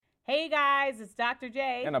Hey guys, it's Dr.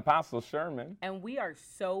 J. And Apostle Sherman. And we are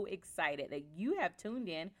so excited that you have tuned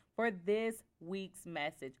in for this week's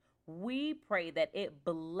message. We pray that it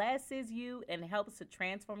blesses you and helps to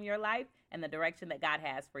transform your life and the direction that God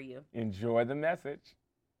has for you. Enjoy the message.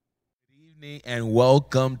 Good evening and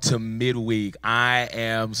welcome to Midweek. I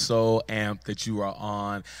am so amped that you are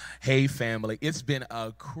on. Hey family, it's been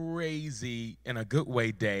a crazy, in a good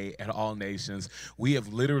way, day at All Nations. We have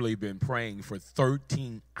literally been praying for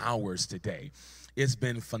 13 hours today. It's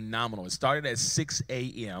been phenomenal. It started at 6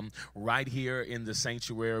 a.m. right here in the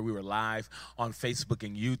sanctuary. We were live on Facebook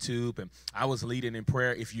and YouTube, and I was leading in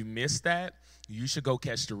prayer. If you missed that, you should go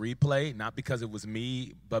catch the replay, not because it was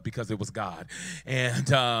me, but because it was God. And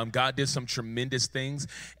God did some tremendous things,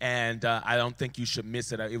 and I don't think you should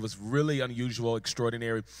miss it. It was really unusual,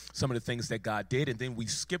 extraordinary, some of the things that God did. And then we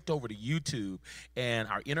skipped over to YouTube, and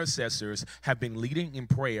our intercessors have been leading in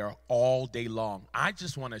prayer all day long. I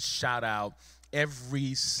just want to shout out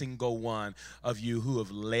every single one of you who have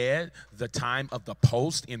led the time of the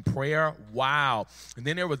post in prayer. Wow. And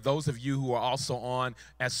then there were those of you who are also on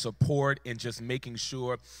as support and just making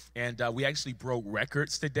sure. And we actually broke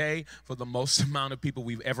records today for the most amount of people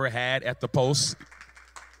we've ever had at the post,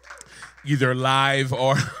 either live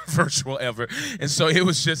or virtual ever. And so it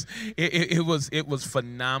was just, it was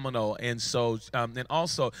phenomenal. And so, and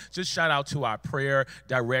also just shout out to our prayer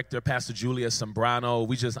director, Pastor Julia Sombrano.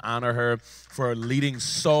 We just honor her for leading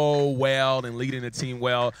so well and leading the team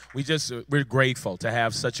well. We're grateful to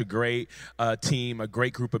have such a great team, a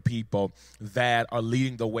great group of people that are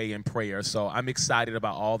leading the way in prayer. So I'm excited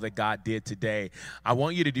about all that God did today. I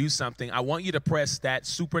want you to do something. I want you to press that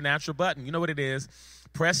supernatural button. You know what it is?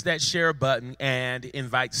 Press that share button and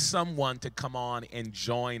invite someone to come on and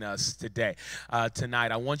join us tonight.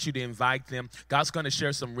 I want you to invite them. God's going to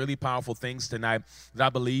share some really powerful things tonight that I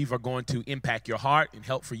believe are going to impact your heart and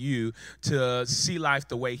help for you to see life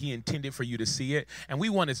the way He intended for you to see it. And we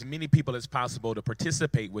want as many people as possible to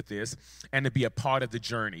participate with this and to be a part of the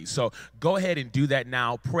journey. So go ahead and do that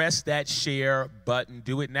now. Press that share button.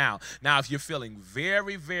 Do it now. Now, if you're feeling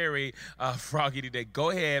very, very froggy today, go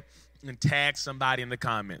ahead and tag somebody in the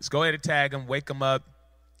comments. Go ahead and tag them, wake them up,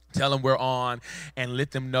 tell them we're on, and let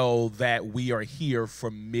them know that we are here for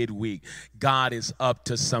midweek. God is up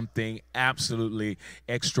to something absolutely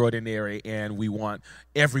extraordinary, and we want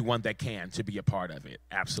everyone that can to be a part of it.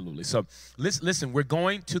 Absolutely. So listen, we're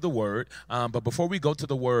going to the Word, but before we go to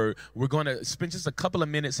the Word, we're going to spend just a couple of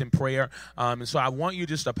minutes in prayer. And so I want you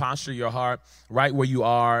just to posture your heart right where you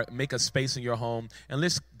are, make a space in your home, and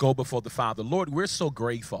let's go before the Father. Lord, we're so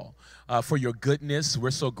grateful for your goodness.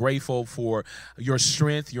 We're so grateful for your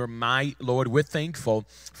strength, your might. Lord, we're thankful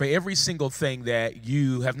for every single thing that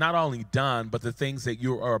you have not only done, but the things that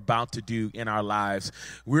you are about to do in our lives.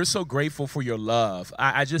 We're so grateful for your love.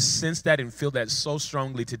 I just sense that and feel that so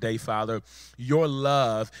strongly today, Father, your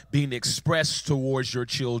love being expressed towards your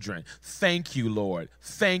children. Thank you, Lord.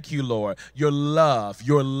 Thank you, Lord. Your love,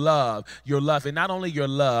 your love, your love. And not only your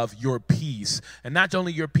love, your peace. And not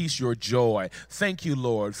only your peace, your joy. Thank you,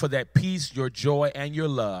 Lord, for that peace, your joy, and your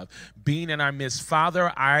love being in our midst.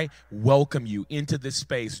 Father, I welcome you into this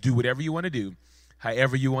space. Do whatever you want to do,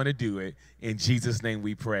 however you want to do it. In Jesus' name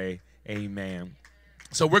we pray. Amen.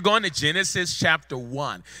 So we're going to Genesis chapter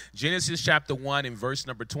 1. Genesis chapter 1 in verse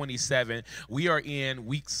number 27. We are in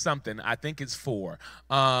week something, I think it's 4,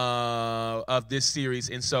 of this series.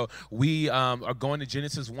 And so we are going to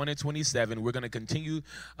Genesis 1 and 27. We're going to continue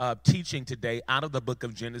teaching today out of the book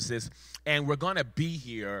of Genesis. And we're going to be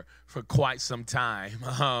here for quite some time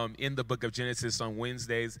in the book of Genesis on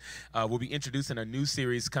Wednesdays. We'll be introducing a new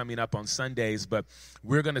series coming up on Sundays, but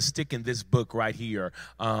we're going to stick in this book right here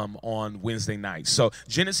on Wednesday night. So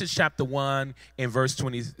Genesis chapter 1 and verse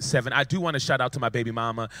 27. I do want to shout out to my baby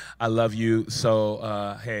mama. I love you.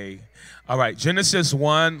 So, hey. All right, Genesis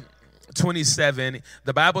 1:27.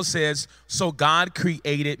 The Bible says, so God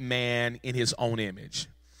created man in his own image.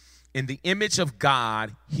 In the image of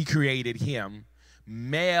God, he created him.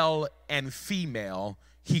 Male and female,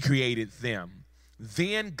 he created them.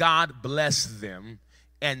 Then God blessed them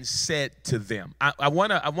and said to them. I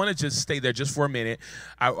want to just stay there just for a minute.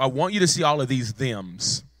 I want you to see all of these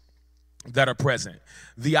thems that are present.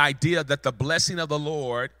 The idea that the blessing of the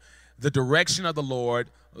Lord, the direction of the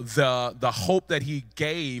Lord, the hope that he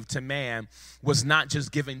gave to man was not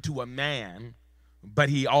just given to a man, but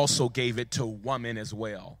he also gave it to woman as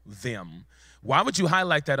well, them. Why would you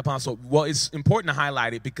highlight that, Apostle? Well, it's important to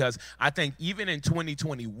highlight it because I think even in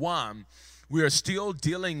 2021, we are still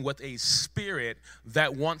dealing with a spirit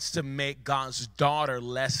that wants to make God's daughter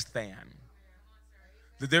less than.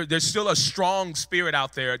 There's still a strong spirit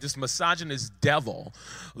out there, this misogynist devil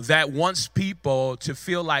that wants people to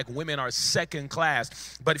feel like women are second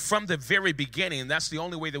class. But from the very beginning, that's the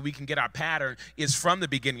only way that we can get our pattern is from the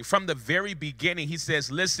beginning. From the very beginning, he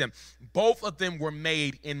says, listen, both of them were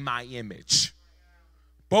made in my image.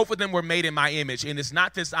 Both of them were made in my image, and it's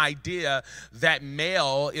not this idea that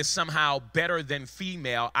male is somehow better than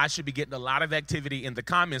female. I should be getting a lot of activity in the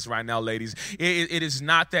comments right now, ladies. It is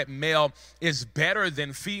not that male is better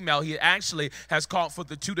than female. He actually has called for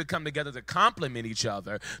the two to come together to complement each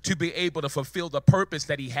other, to be able to fulfill the purpose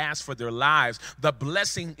that he has for their lives. The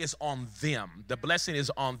blessing is on them. The blessing is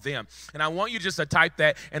on them. And I want you just to type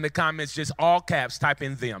that in the comments, just all caps, type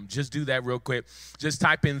in them. Just do that real quick. Just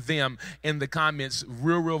type in them in the comments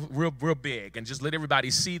real big, and just let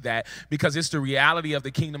everybody see that, because it's the reality of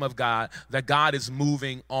the kingdom of God that God is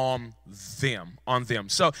moving on them.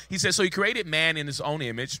 So he says, so he created man in his own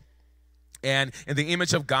image, and in the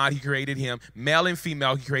image of God he created him, male and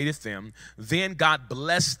female he created them. Then God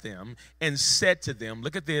blessed them and said to them,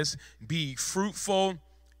 look at this, be fruitful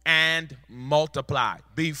and multiply.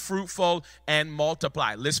 Be fruitful and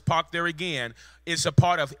multiply. Let's park there again. It's a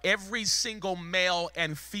part of every single male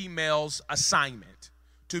and female's assignment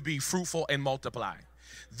to be fruitful and multiply.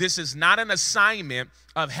 This is not an assignment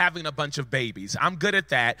of having a bunch of babies. I'm good at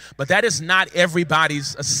that, but that is not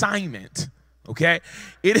everybody's assignment, okay?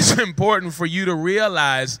 It is important for you to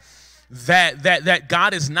realize that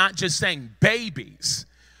God is not just saying babies.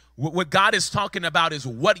 What God is talking about is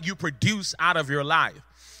what you produce out of your life.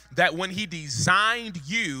 That when he designed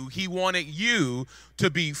you, he wanted you to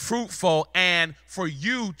be fruitful and for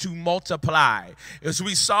you to multiply. As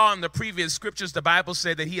we saw in the previous scriptures, the Bible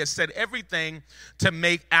said that he has set everything to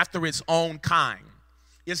make after its own kind.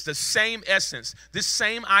 It's the same essence. This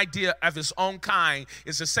same idea of its own kind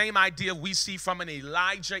is the same idea we see from an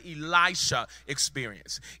Elijah-Elisha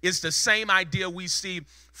experience. It's the same idea we see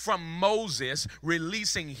from Moses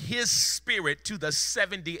releasing his spirit to the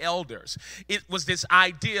 70 elders. It was this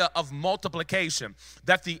idea of multiplication,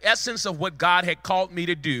 that the essence of what God had called me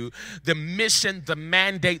to do, the mission, the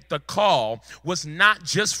mandate, the call, was not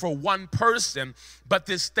just for one person, but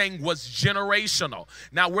this thing was generational.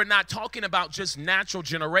 Now, we're not talking about just natural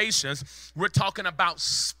generations. We're talking about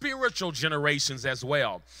spiritual generations as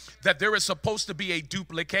well, that there is supposed to be a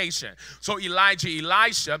duplication. So Elijah,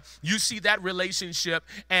 Elisha, you see that relationship,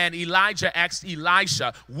 and Elijah asked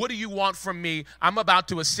Elisha, what do you want from me? I'm about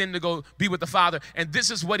to ascend to go be with the Father. And this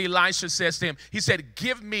is what Elisha says to him. He said,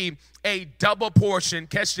 give me a double portion,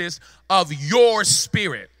 catch this, of your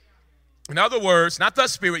spirit. In other words, not the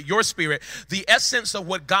spirit, your spirit, the essence of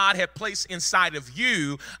what God had placed inside of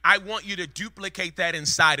you, I want you to duplicate that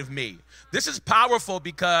inside of me. This is powerful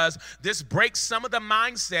because this breaks some of the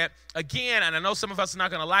mindset, again, and I know some of us are not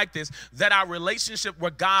going to like this, that our relationship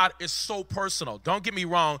with God is so personal. Don't get me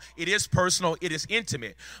wrong, it is personal, it is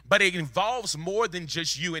intimate, but it involves more than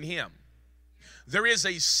just you and him. There is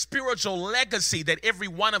a spiritual legacy that every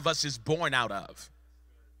one of us is born out of.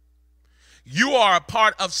 You are a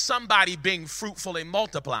part of somebody being fruitful and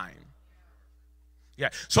multiplying. Yeah.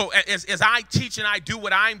 So as I teach and I do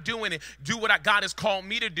what I'm doing and do what God has called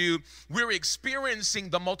me to do, we're experiencing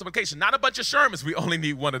the multiplication. Not a bunch of Shermans. We only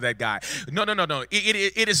need one of that guy. No.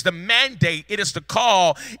 It is the mandate. It is the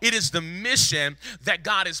call. It is the mission that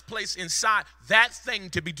God has placed inside that thing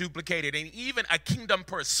to be duplicated, and even a kingdom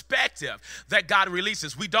perspective that God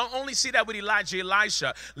releases. We don't only see that with Elijah,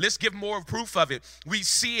 Elisha. Let's give more proof of it. We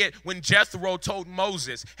see it when Jethro told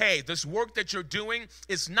Moses, hey, this work that you're doing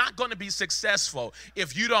is not going to be successful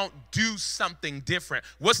if you don't do something different.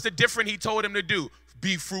 What's the different he told him to do?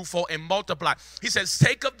 Be fruitful and multiply. He says,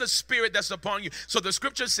 take of the spirit that's upon you. So the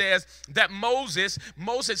scripture says that Moses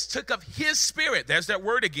took of his spirit. There's that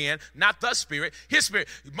word again, not the spirit, his spirit.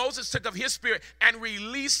 Moses took of his spirit and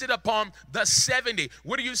released it upon the 70.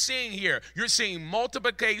 What are you seeing here? You're seeing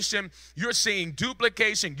multiplication. You're seeing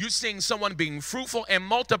duplication. You're seeing someone being fruitful and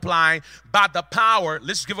multiplying by the power,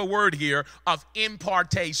 let's give a word here, of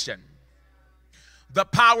impartation. The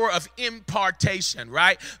power of impartation,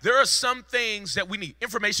 right? There are some things that we need.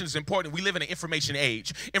 Information is important. We live in an information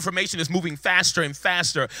age. Information is moving faster and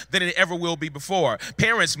faster than it ever will be before.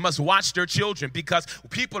 Parents must watch their children because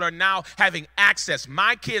people are now having access.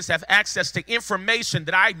 My kids have access to information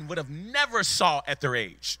that I would have never saw at their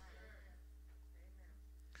age.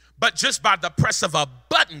 But just by the press of a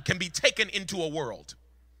button can be taken into a world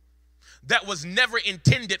that was never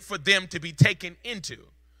intended for them to be taken into.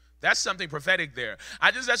 That's something prophetic there.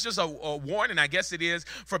 That's just a warning, I guess it is,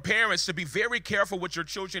 for parents to be very careful with your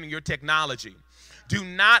children and your technology. Do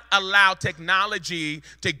not allow technology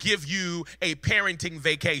to give you a parenting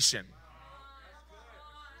vacation.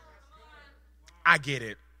 I get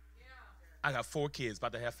it. I got 4 kids,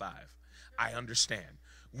 about to have 5. I understand.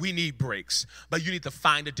 We need breaks, but you need to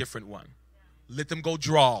find a different one. Let them go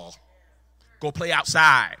draw. Go play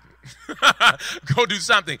outside. Go do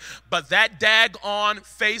something. But that daggone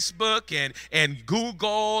Facebook and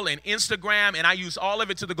Google and Instagram, and I use all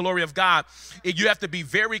of it to the glory of God, you have to be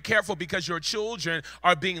very careful because your children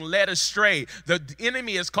are being led astray. The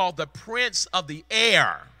enemy is called the prince of the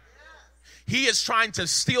air. He is trying to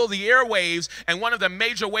steal the airwaves, and one of the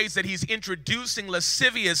major ways that he's introducing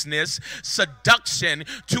lasciviousness, seduction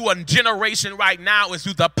to a generation right now is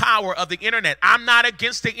through the power of the internet. I'm not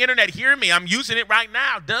against the internet. Hear me. I'm using it right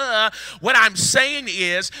now. Duh. What I'm saying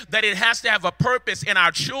is that it has to have a purpose, and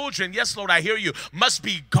our children, yes, Lord, I hear you, must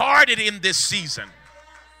be guarded in this season.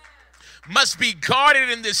 Must be guarded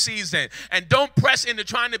in this season. And don't press into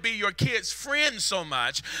trying to be your kid's friend so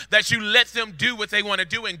much that you let them do what they want to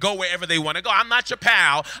do and go wherever they want to go. I'm not your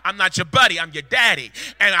pal. I'm not your buddy. I'm your daddy.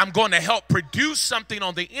 And I'm going to help produce something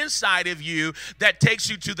on the inside of you that takes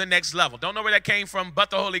you to the next level. Don't know where that came from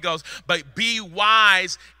but the Holy Ghost. But be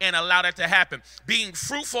wise and allow that to happen. Being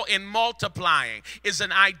fruitful and multiplying is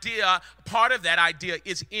an idea. Part of that idea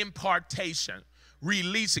is impartation,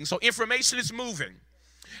 releasing. So information is moving.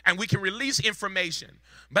 And we can release information.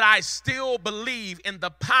 But I still believe in the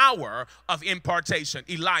power of impartation.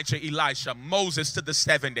 Elijah, Elisha, Moses to the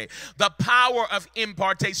 70. The power of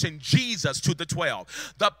impartation, Jesus to the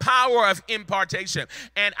 12. The power of impartation.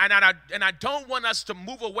 And I don't want us to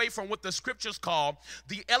move away from what the scriptures call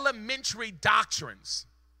the elementary doctrines.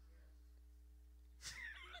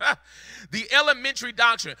 The elementary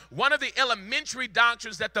doctrine. One of the elementary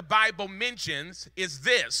doctrines that the Bible mentions is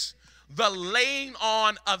this: the laying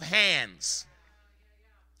on of hands.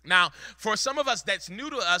 Now, for some of us that's new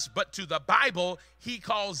to us, but to the Bible, he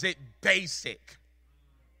calls it basic.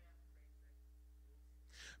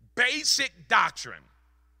 Basic doctrine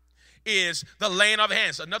is the laying of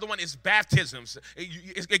hands. Another one is baptisms.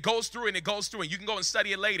 It goes through and it goes through, and you can go and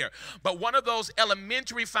study it later. But one of those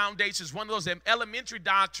elementary foundations, one of those elementary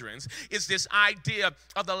doctrines is this idea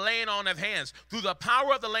of the laying on of hands. Through the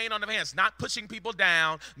power of the laying on of hands, not pushing people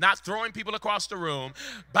down, not throwing people across the room.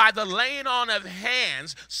 By the laying on of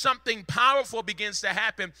hands, something powerful begins to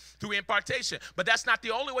happen through impartation. But that's not the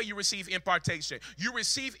only way you receive impartation. You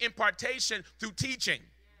receive impartation through teaching.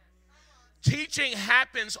 Teaching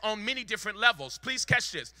happens on many different levels. Please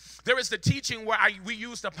catch this. There is the teaching where we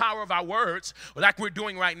use the power of our words, like we're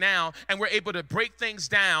doing right now, and we're able to break things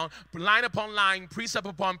down, line upon line, precept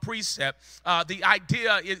upon precept. The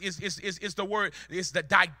idea is the word, is the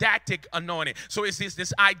didactic anointing. So it's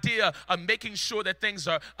this idea of making sure that things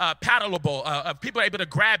are palatable, people are able to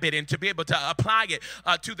grab it and to be able to apply it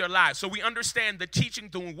to their lives. So we understand the teaching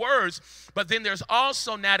through words, but then there's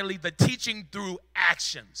also, Natalie, the teaching through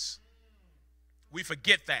actions. We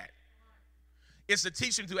forget that. It's the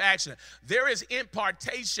teaching through action. There is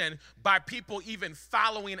impartation by people even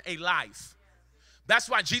following a life. That's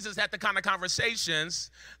why Jesus had the kind of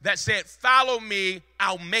conversations that said, follow me,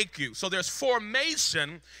 I'll make you. So there's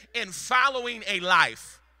formation in following a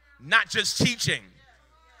life, not just teaching.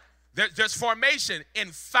 There's formation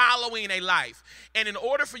in following a life. And in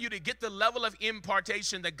order for you to get the level of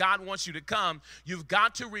impartation that God wants you to come, you've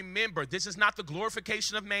got to remember, this is not the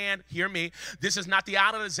glorification of man. Hear me. This is not the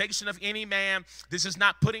idolization of any man. This is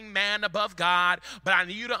not putting man above God. But I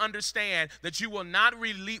need you to understand that you will not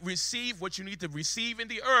receive what you need to receive in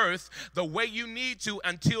the earth the way you need to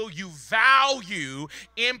until you value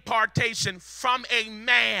impartation from a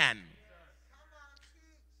man.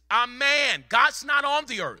 A man. God's not on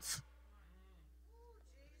the earth.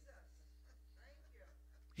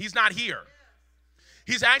 He's not here.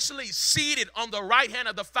 He's actually seated on the right hand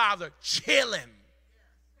of the Father, chilling.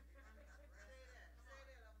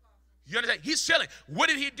 You understand? He's chilling. What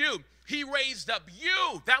did he do? He raised up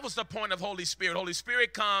you. That was the point of Holy Spirit. Holy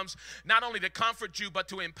Spirit comes not only to comfort you, but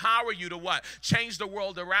to empower you to what? Change the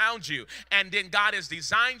world around you. And then God has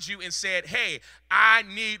designed you and said, hey, I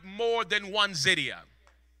need more than one Zydia.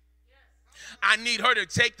 I need her to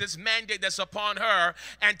take this mandate that's upon her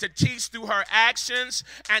and to teach through her actions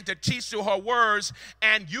and to teach through her words.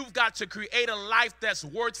 And you've got to create a life that's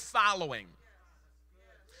worth following.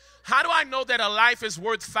 How do I know that a life is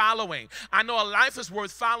worth following? I know a life is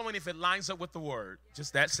worth following if it lines up with the word.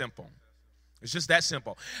 Just that simple. It's just that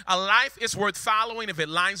simple. A life is worth following if it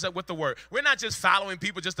lines up with the word. We're not just following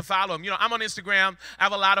people just to follow them. You know, I'm on Instagram. I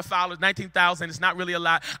have a lot of followers, 19,000. It's not really a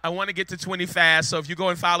lot. I want to get to 20 fast, so if you go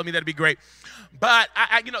and follow me, that'd be great. But,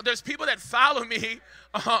 there's people that follow me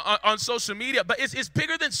on social media, but it's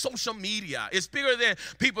bigger than social media. It's bigger than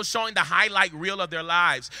people showing the highlight reel of their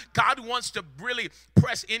lives. God wants to really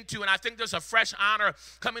press into, and I think there's a fresh honor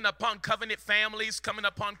coming upon covenant families, coming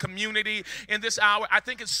upon community in this hour. I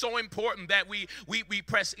think it's so important that we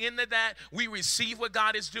press into that. We receive what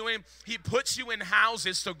God is doing. He puts you in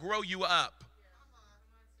houses to grow you up.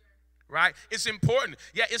 Right? It's important.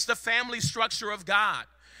 Yeah, it's the family structure of God.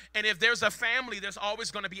 And if there's a family, there's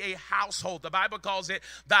always going to be a household. The Bible calls it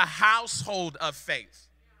the household of faith.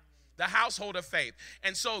 The household of faith.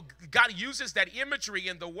 And so God uses that imagery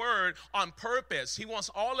in the word on purpose. He wants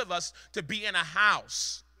all of us to be in a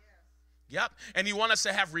house. Yep. And he wants us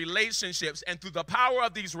to have relationships. And through the power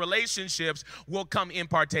of these relationships will come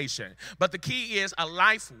impartation. But the key is a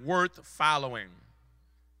life worth following.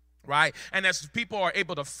 Right? And as people are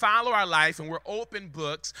able to follow our life and we're open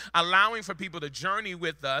books, allowing for people to journey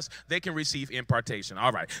with us, they can receive impartation.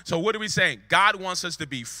 All right. So what are we saying? God wants us to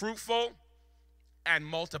be fruitful and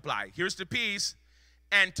multiply. Here's the piece.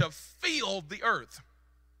 And to fill the earth.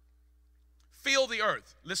 Fill the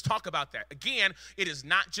earth. Let's talk about that. Again, it is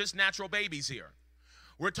not just natural babies here.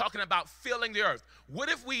 We're talking about filling the earth. What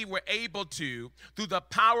if we were able to, through the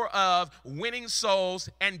power of winning souls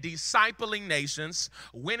and discipling nations,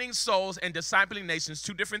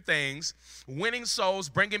 two different things, winning souls,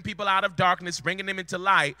 bringing people out of darkness, bringing them into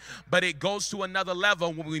light, but it goes to another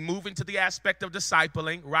level when we move into the aspect of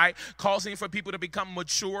discipling, right? Causing for people to become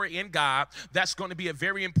mature in God. That's going to be a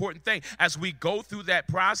very important thing. As we go through that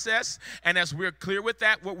process and as we're clear with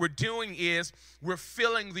that, what we're doing is we're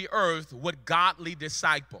filling the earth with godly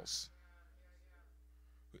disciples.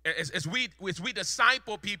 As we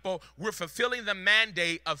disciple people, we're fulfilling the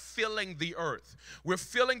mandate of filling the earth. We're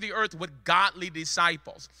filling the earth with godly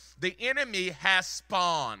disciples. The enemy has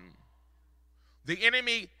spawn. The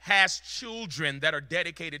enemy has children that are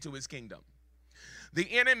dedicated to his kingdom.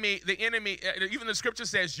 The enemy, even the scripture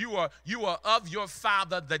says, you are of your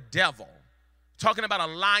father, the devil. Talking about a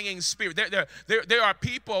lying spirit. There are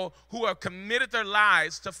people who have committed their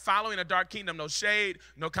lives to following a dark kingdom. No shade,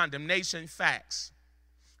 no condemnation, facts.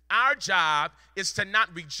 Our job is to not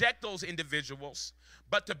reject those individuals,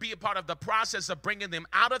 but to be a part of the process of bringing them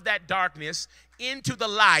out of that darkness into the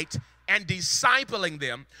light and discipling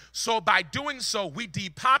them. So by doing so, we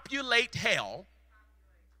depopulate hell.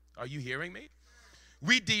 Are you hearing me?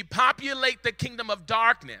 We depopulate the kingdom of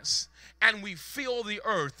darkness and we fill the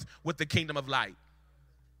earth with the kingdom of light.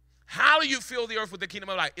 How do you fill the earth with the kingdom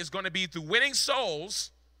of light? It's going to be through winning souls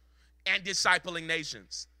and discipling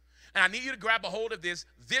nations. And I need you to grab a hold of this.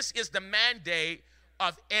 This is the mandate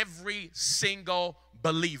of every single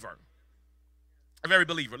believer. Of every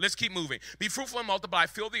believer. Let's keep moving. Be fruitful and multiply,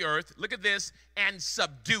 fill the earth. Look at this, and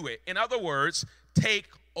subdue it. In other words, take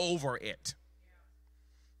over it.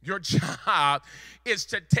 Your job is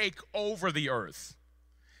to take over the earth.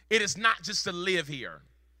 It is not just to live here.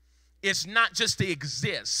 It's not just to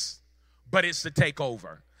exist, but it's to take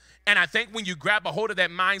over. And I think when you grab a hold of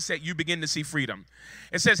that mindset, you begin to see freedom.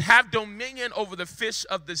 It says, have dominion over the fish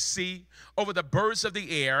of the sea, over the birds of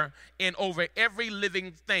the air, and over every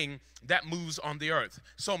living thing that moves on the earth.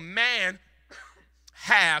 So man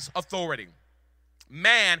has authority.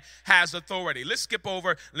 Man has authority. Let's skip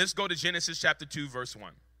over. Let's go to Genesis chapter 2, verse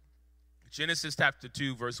 1. Genesis chapter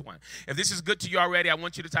 2, verse 1. If this is good to you already, I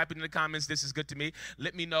want you to type it in the comments, this is good to me.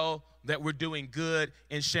 Let me know that we're doing good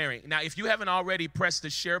in sharing. Now, if you haven't already pressed the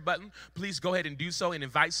share button, please go ahead and do so and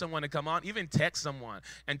invite someone to come on. Even text someone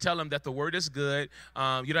and tell them that the word is good. You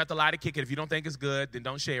don't have to lie to kick it. If you don't think it's good, then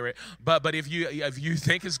don't share it. But if you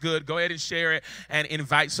think it's good, go ahead and share it and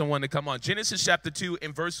invite someone to come on. Genesis chapter 2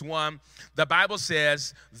 in verse 1, the Bible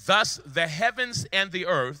says, thus the heavens and the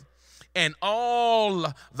earth and all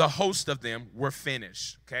the host of them were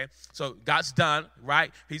finished, okay? So God's done,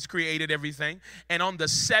 right? He's created everything. And on the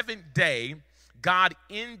seventh day, God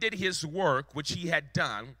ended his work, which he had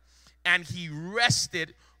done, and he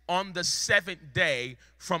rested on the seventh day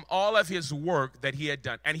from all of his work that he had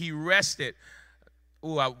done. And he rested. He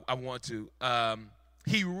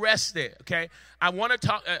rested, okay? I want to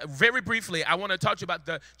talk, very briefly, I want to talk to you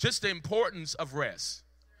about just the importance of rest.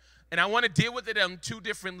 And I want to deal with it on two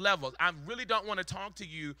different levels. I really don't want to talk to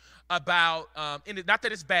you about, not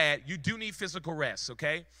that it's bad, you do need physical rest,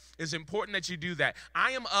 okay? It's important that you do that.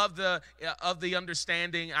 I am of the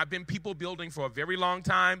understanding, I've been people building for a very long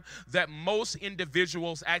time, that most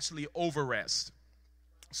individuals actually overrest.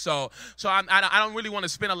 So I don't really want to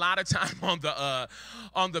spend a lot of time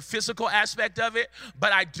on the physical aspect of it,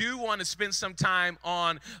 but I do want to spend some time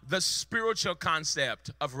on the spiritual concept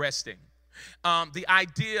of resting. The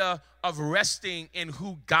idea of resting in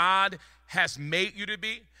who God has made you to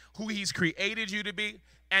be, who he's created you to be,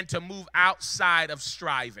 and to move outside of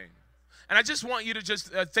striving. And I just want you to just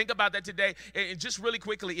think about that today. And just really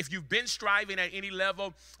quickly, if you've been striving at any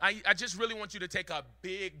level, I just really want you to take a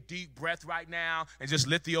big, deep breath right now and just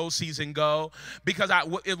let the old season go. Because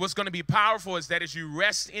what's going to be powerful is that as you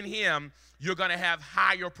rest in him, you're going to have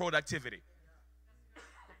higher productivity.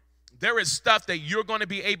 There is stuff that you're going to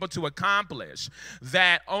be able to accomplish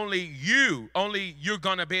that only you're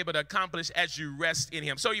going to be able to accomplish as you rest in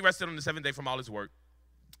him. So he rested on the seventh day from all his work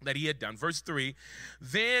that he had done. Verse 3,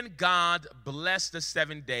 then God blessed the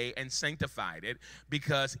seventh day and sanctified it,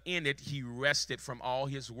 because in it he rested from all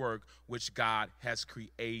his work which God has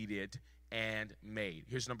created and made.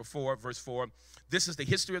 Here's number 4, verse 4. This is the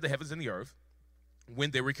history of the heavens and the earth when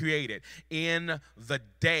they were created, in the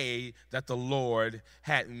day that the Lord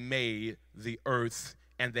had made the earth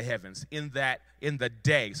and the heavens. In the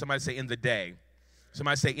day. Somebody say in the day.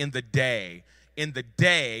 Somebody say in the day. In the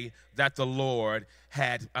day that the Lord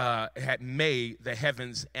had made the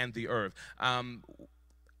heavens and the earth.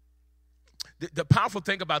 The powerful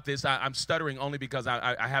thing about this, I'm stuttering only because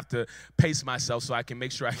I have to pace myself so I can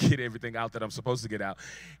make sure I get everything out that I'm supposed to get out,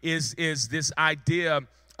 is this idea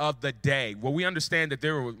of the day. Well, we understand that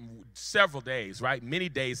there were several days, right? Many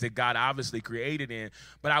days that God obviously created in.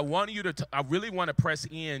 But I really want to press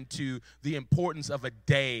into the importance of a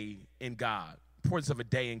day in God. Importance of a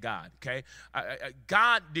day in God, okay?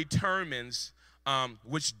 God determines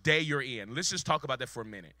which day you're in. Let's just talk about that for a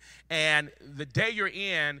minute. And the day you're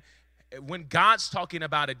in, when God's talking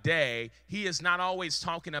about a day, he is not always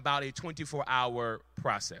talking about a 24-hour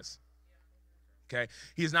process. Okay,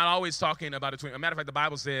 he's not always talking about a matter of fact, the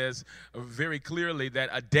Bible says very clearly that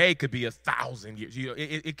a day could be 1,000 years.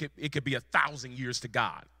 It could be 1,000 years to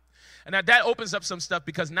God. And now that opens up some stuff,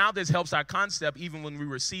 because now this helps our concept even when we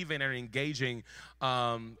receiving and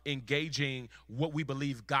engaging what we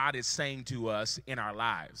believe God is saying to us in our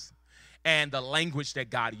lives and the language that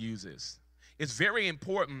God uses. It's very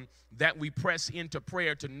important that we press into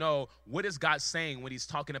prayer to know what is God saying when he's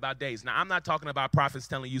talking about days. Now, I'm not talking about prophets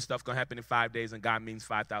telling you stuff going to happen in 5 days and God means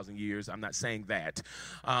 5,000 years. I'm not saying that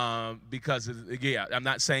I'm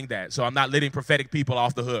not saying that. So I'm not letting prophetic people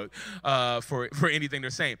off the hook for anything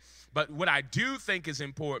they're saying. But what I do think is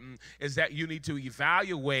important is that you need to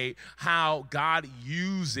evaluate how God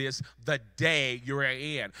uses the day you're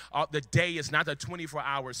in. The day is not a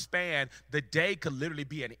 24-hour span. The day could literally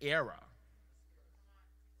be an era.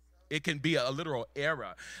 It can be a literal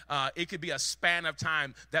era. It could be a span of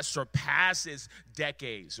time that surpasses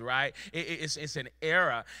decades, right? It's an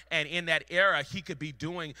era. And in that era, he could be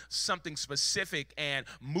doing something specific and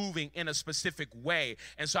moving in a specific way.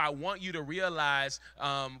 And so I want you to realize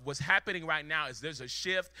what's happening right now is there's a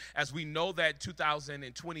shift. As we know that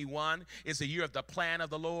 2021 is the year of the plan of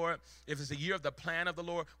the Lord. If it's a year of the plan of the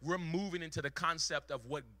Lord, we're moving into the concept of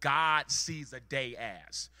what God sees a day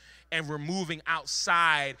as. And we're moving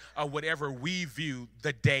outside of whatever we view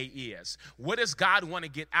the day is. What does God want to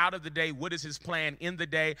get out of the day? What is his plan in the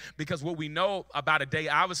day? Because what we know about a day,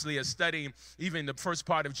 obviously, is studying even the first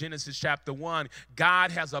part of Genesis chapter 1,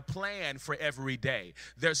 God has a plan for every day.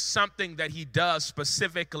 There's something that he does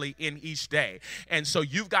specifically in each day. And so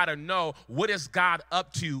you've got to know, what is God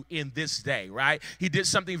up to in this day, right? He did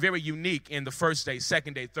something very unique in the first day,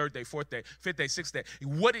 second day, third day, fourth day, fifth day, sixth day.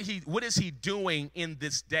 What is he doing in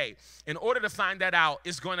this day? In order to find that out,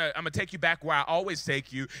 I'm gonna take you back where I always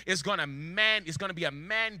take you. It's gonna be a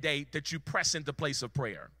mandate that you press into place of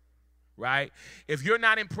prayer, right? If you're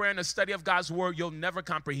not in prayer and the study of God's word, you'll never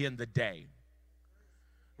comprehend the day,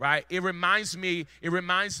 right? It reminds me,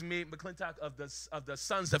 McClintock, of the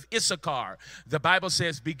sons of Issachar. The Bible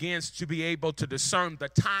says begins to be able to discern the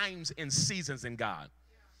times and seasons in God.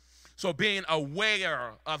 So being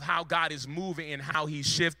aware of how God is moving and how he's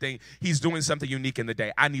shifting, he's doing something unique in the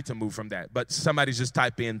day. I need to move from that. But somebody just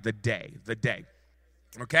type in the day.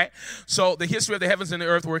 Okay? So the history of the heavens and the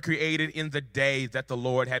earth were created in the day that the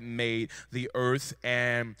Lord had made the earth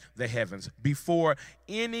and the heavens. Before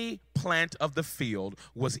any plant of the field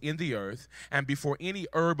was in the earth, and before any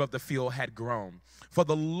herb of the field had grown. For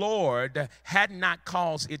the Lord had not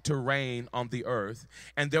caused it to rain on the earth,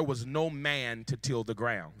 and there was no man to till the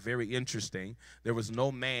ground. Very interesting. There was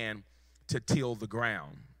no man to till the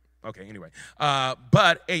ground. Okay, anyway.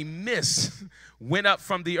 But a mist went up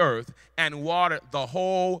from the earth and watered the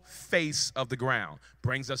whole face of the ground.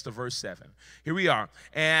 Brings us to verse 7. Here we are.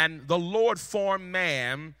 And the Lord formed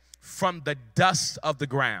man from the dust of the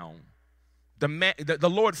ground. The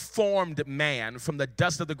Lord formed man from the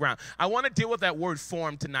dust of the ground. I want to deal with that word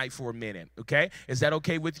form tonight for a minute, okay? Is that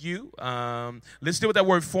okay with you? Let's deal with that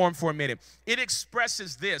word form for a minute. It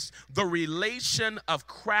expresses this, the relation of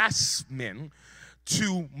craftsmen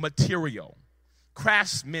to material.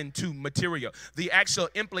 Craftsmen to material. The actual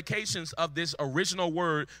implications of this original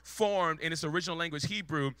word formed in its original language,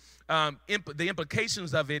 Hebrew, the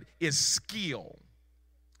implications of it is skill.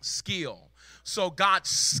 Skill. So God's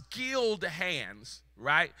skilled hands,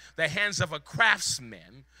 right, the hands of a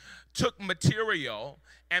craftsman, took material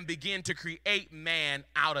and began to create man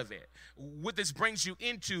out of it. What this brings you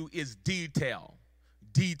into is detail.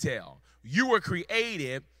 Detail. You were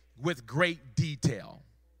created with great detail.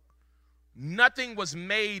 Nothing was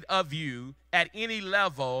made of you at any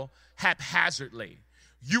level haphazardly.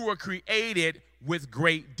 You were created with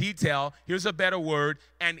great detail. Here's a better word,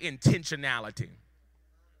 and intentionality.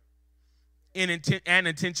 And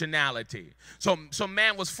intentionality. So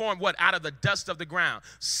man was formed, what? Out of the dust of the ground.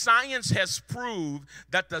 Science has proved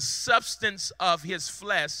that the substance of his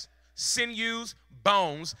flesh, sinews,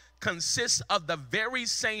 bones, consists of the very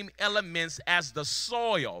same elements as the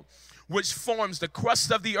soil, which forms the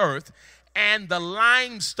crust of the earth, and the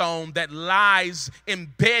limestone that lies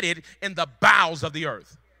embedded in the bowels of the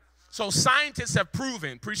earth. So scientists have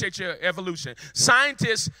proven, appreciate your evolution,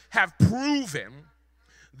 scientists have proven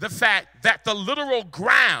the fact that the literal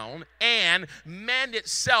ground and man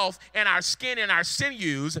itself and our skin and our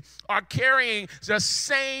sinews are carrying the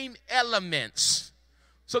same elements.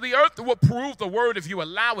 So the earth will prove the word if you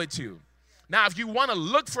allow it to. Now, if you want to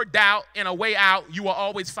look for doubt and a way out, you will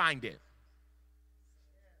always find it.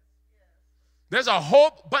 There's a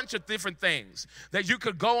whole bunch of different things that you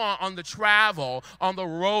could go on the travel, on the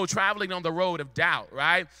road, traveling on the road of doubt,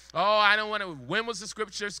 right? Oh, I don't want to, when was the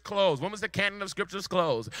scriptures closed? When was the canon of scriptures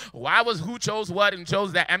closed? Who chose what and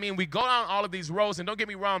chose that? I mean, we go down all of these roads, and don't get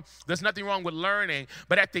me wrong, there's nothing wrong with learning,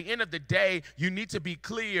 but at the end of the day, you need to be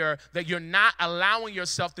clear that you're not allowing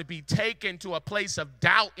yourself to be taken to a place of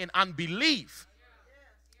doubt and unbelief.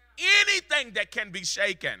 Anything that can be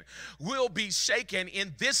shaken will be shaken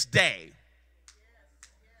in this day.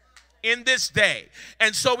 In this day.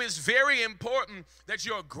 And so it's very important that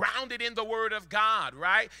you're grounded in the Word of God,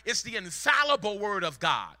 right? It's the infallible Word of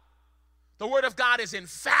God. The Word of God is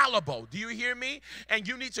infallible. Do you hear me? And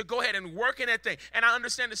you need to go ahead and work in that thing. And I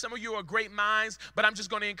understand that some of you are great minds, but I'm just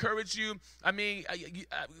going to encourage you. I mean,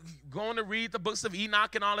 going to read the books of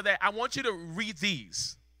Enoch and all of that. I want you to read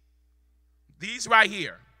these. These right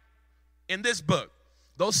here in this book.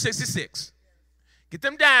 Those 66. Get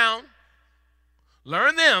them down.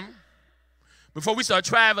 Learn them. Before we start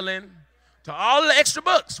traveling to all the extra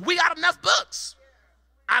books. We got enough books.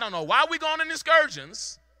 I don't know why we're going on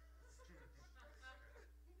excursions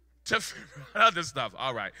to other stuff.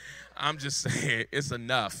 All right. I'm just saying it's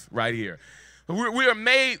enough right here. We are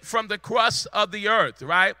made from the crust of the earth,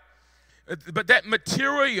 right? But that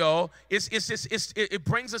material, it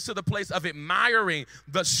brings us to the place of admiring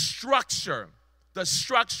the structure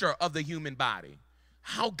of the human body.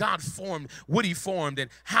 How God formed what he formed and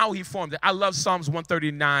how he formed it. I love Psalms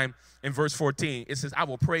 139 and verse 14. It says, I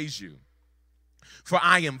will praise you, for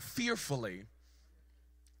I am fearfully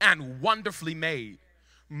and wonderfully made.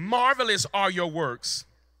 Marvelous are your works,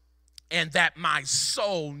 and that my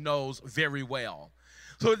soul knows very well.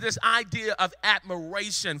 So this idea of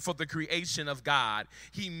admiration for the creation of God,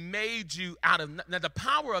 he made you out of, now the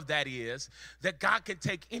power of that is that God can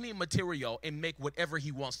take any material and make whatever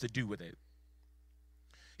he wants to do with it.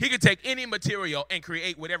 He could take any material and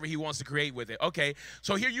create whatever he wants to create with it. Okay,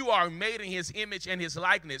 so here you are made in his image and his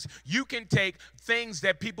likeness. You can take things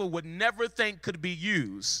that people would never think could be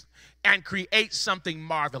used and create something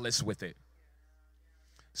marvelous with it.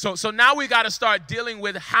 So now we got to start dealing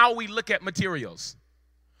with how we look at materials.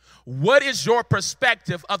 What is your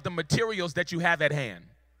perspective of the materials that you have at hand?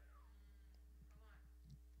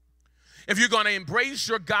 If you're going to embrace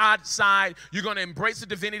your God side, you're going to embrace the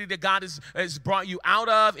divinity that God has brought you out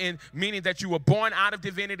of, and meaning that you were born out of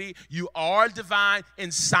divinity. You are divine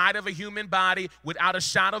inside of a human body without a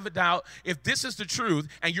shadow of a doubt. If this is the truth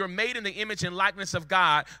and you're made in the image and likeness of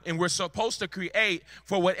God, and we're supposed to create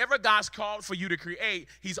for whatever God's called for you to create,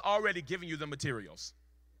 he's already given you the materials.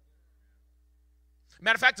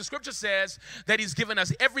 Matter of fact, the scripture says that he's given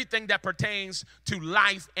us everything that pertains to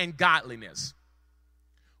life and godliness.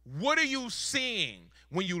 What are you seeing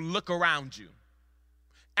when you look around you?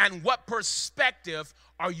 And what perspective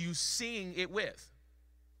are you seeing it with?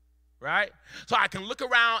 Right? So I can look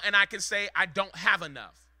around and I can say, I don't have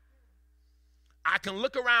enough. I can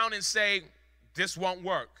look around and say, this won't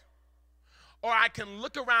work. Or I can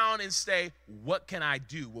look around and say, what can I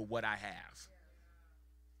do with what I have?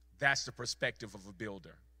 That's the perspective of a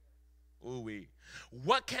builder. Ooh-wee.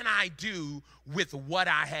 What can I do with what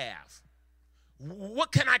I have?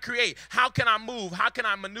 What can I create? How can I move? How can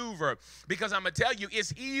I maneuver? Because I'm going to tell you,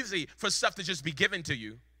 it's easy for stuff to just be given to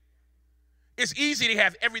you. It's easy to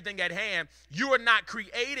have everything at hand. You are not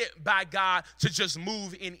created by God to just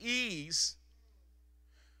move in ease.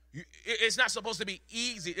 It's not supposed to be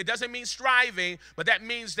easy. It doesn't mean striving, but that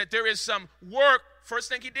means that there is some work. First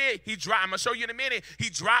thing he did, I'm going to show you in a minute, he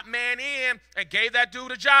dropped man in and gave that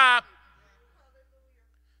dude a job.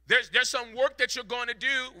 There's some work that you're going to do,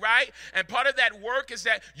 right? And part of that work is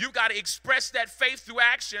that you got to express that faith through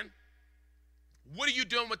action. What are you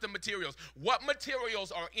doing with the materials? What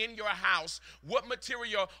materials are in your house? What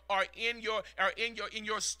material are in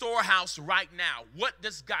your storehouse right now? What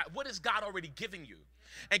is God already giving you?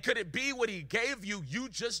 And could it be what he gave you, you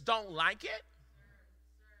just don't like it?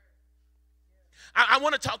 I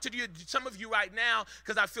want to talk to some of you right now,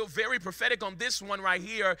 because I feel very prophetic on this one right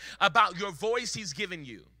here about your voice he's given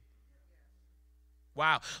you.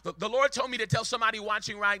 Wow. The Lord told me to tell somebody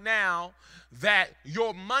watching right now that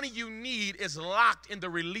your money you need is locked in the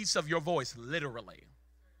release of your voice, literally.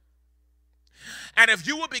 And if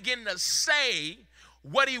you will begin to say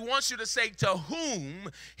what he wants you to say to whom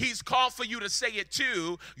he's called for you to say it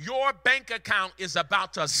to, your bank account is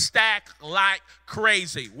about to stack like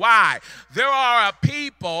crazy. Why? There are a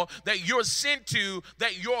people that you're sent to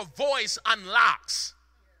that your voice unlocks.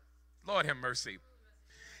 Lord have mercy.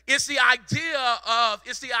 It's the idea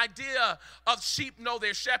of sheep know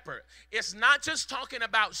their shepherd. It's not just talking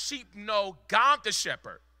about sheep know God the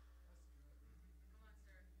shepherd.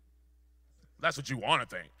 That's what you want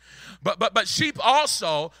to think. But sheep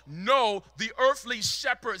also know the earthly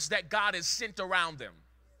shepherds that God has sent around them.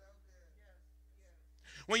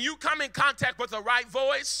 When you come in contact with the right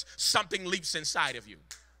voice, something leaps inside of you.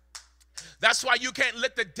 That's why you can't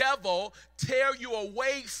let the devil tear you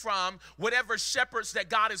away from whatever shepherds that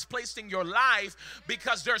God has placed in your life,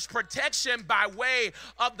 because there's protection by way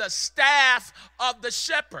of the staff of the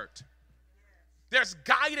shepherd. There's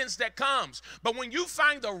guidance that comes. But when you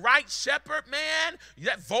find the right shepherd, man,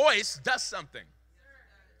 that voice does something.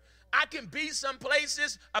 I can be some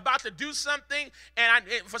places about to do something, and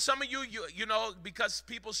for some of you, you know, because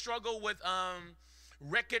people struggle with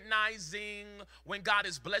recognizing when God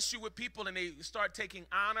has blessed you with people and they start taking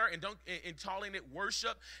honor and calling it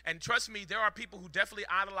worship. And trust me, there are people who definitely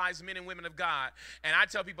idolize men and women of God. And I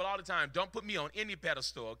tell people all the time, don't put me on any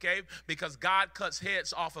pedestal, okay? Because God cuts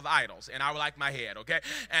heads off of idols, and I like my head, okay?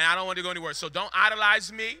 And I don't want to go anywhere. So don't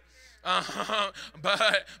idolize me.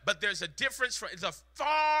 But there's a difference. It's a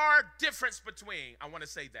far difference between, I want to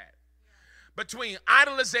say that, between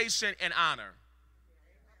idolization and honor.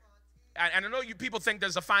 And I know you people think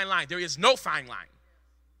there's a fine line. There is no fine line.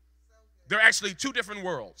 There are actually two different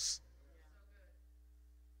worlds.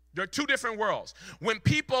 There are two different worlds. When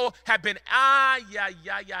people have been,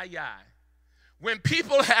 when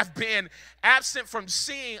people have been absent from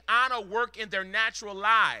seeing honor work in their natural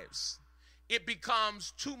lives, it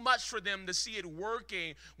becomes too much for them to see it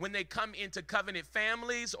working when they come into covenant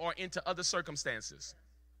families or into other circumstances.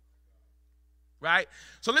 Right?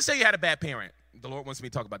 So let's say you had a bad parent. The Lord wants me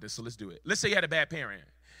to talk about this, so let's do it. Let's say you had a bad parent,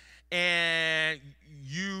 and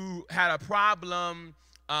you had a problem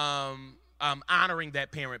honoring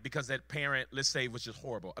that parent because that parent, let's say, was just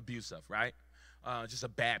horrible, abusive, right? Just a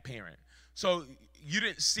bad parent. So you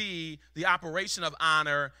didn't see the operation of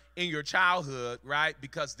honor in your childhood, right?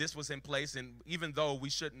 Because this was in place, and even though we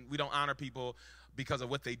don't honor people because of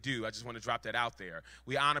what they do. I just want to drop that out there.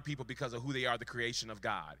 We honor people because of who they are, the creation of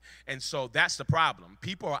God. And so that's the problem.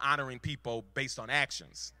 People are honoring people based on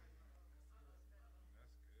actions.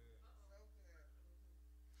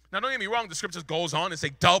 Now, don't get me wrong. The scriptures goes on and say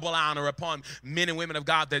double honor upon men and women of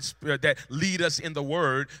God that lead us in the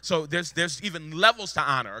word. So there's even levels to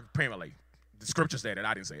honor, apparently. The scriptures say that.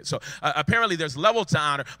 I didn't say it. So apparently there's levels to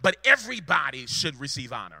honor, but everybody should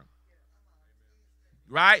receive honor.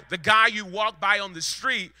 Right? The guy you walk by on the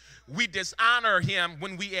street, we dishonor him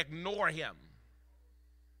when we ignore him.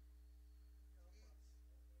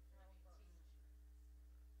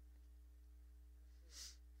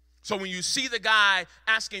 So when you see the guy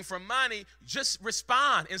asking for money, just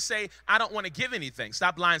respond and say, I don't want to give anything.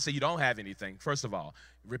 Stop lying and say you don't have anything. First of all,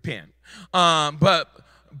 repent. But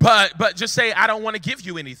just say, I don't want to give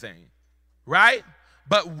you anything. Right?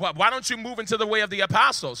 But why don't you move into the way of the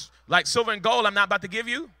apostles? Like silver and gold, I'm not about to give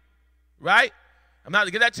you, right? I'm not going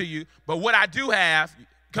to give that to you. But what I do have,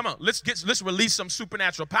 Come on, let's release some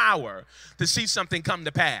supernatural power to see something come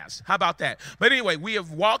to pass. How about that? But anyway, we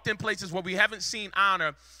have walked in places where we haven't seen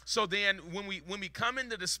honor. So then when we come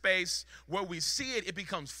into the space where we see it, it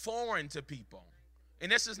becomes foreign to people.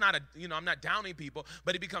 And this is not I'm not downing people,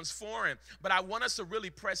 but it becomes foreign. But I want us to really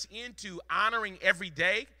press into honoring every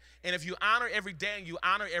day. And if you honor every day and you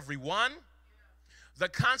honor everyone, the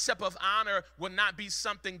concept of honor will not be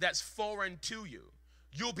something that's foreign to you.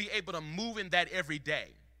 You'll be able to move in that every day.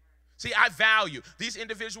 See, I value these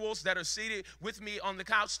individuals that are seated with me on the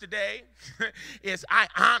couch today. I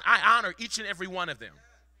honor each and every one of them.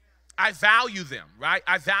 I value them, right?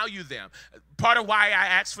 I value them. Part of why I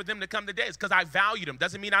asked for them to come today is because I value them.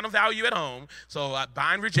 Doesn't mean I don't value at home. So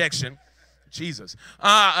bind rejection. Jesus.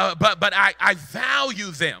 But I value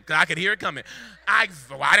them because I could hear it coming.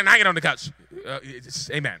 Why didn't I get on the couch?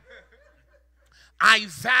 Amen. I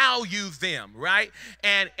value them, right?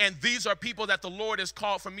 And these are people that the Lord has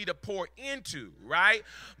called for me to pour into, right?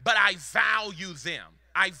 But I value them.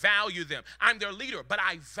 I value them. I'm their leader, but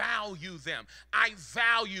I value them. I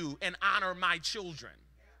value and honor my children,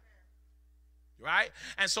 right?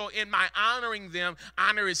 And so in my honoring them,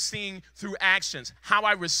 honor is seen through actions, how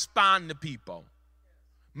I respond to people.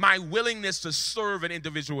 My willingness to serve an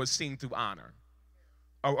individual is seen through honor.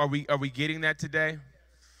 Are we getting that today?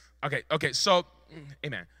 Okay, so,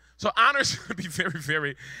 amen. So honor is going to be very,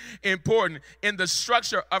 very important in the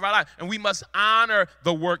structure of our life. And we must honor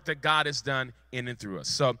the work that God has done in and through us.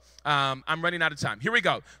 So I'm running out of time. Here we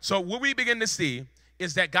go. So what we begin to see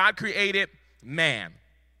is that God created man,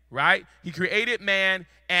 right? He created man,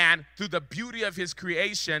 and through the beauty of his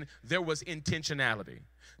creation, there was intentionality.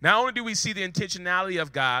 Not only do we see the intentionality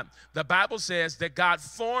of God, the Bible says that God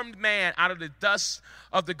formed man out of the dust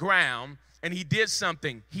of the ground, and he did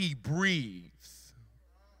something. He breathed.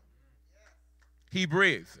 He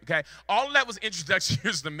breathed, okay? All of that was introduction.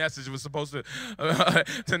 Here's the message. It was supposed to,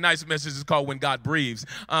 tonight's message is called When God Breathes.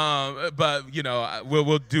 But,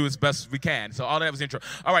 we'll do as best as we can. So all that was intro.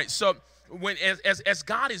 All right, so as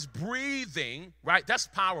God is breathing, right, that's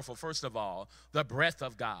powerful, first of all, the breath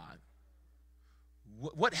of God.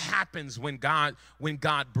 What happens when God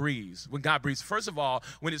breathes? When God breathes, first of all,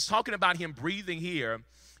 when it's talking about him breathing here,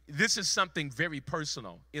 this is something very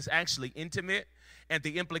personal. It's actually intimate. And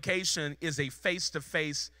the implication is a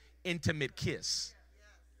face-to-face, intimate kiss.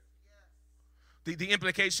 The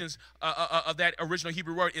implications of that original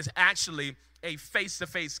Hebrew word is actually a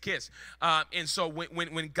face-to-face kiss. And so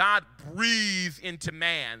when God breathed into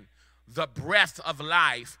man the breath of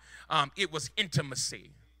life, it was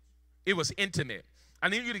intimacy. It was intimate. I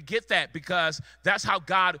need you to get that because that's how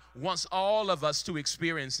God wants all of us to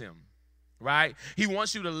experience him, right? He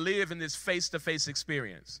wants you to live in this face-to-face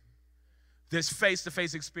experience. This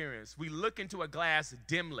face-to-face experience. We look into a glass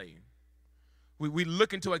dimly. We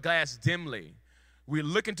look into a glass dimly. We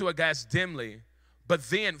look into a glass dimly, but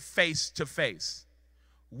then face-to-face.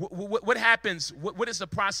 What happens? What is the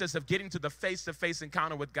process of getting to the face-to-face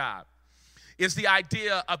encounter with God? It's the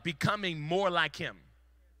idea of becoming more like him.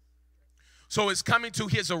 So it's coming to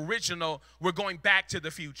his original. We're going back to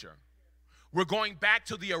the future. We're going back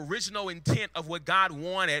to the original intent of what God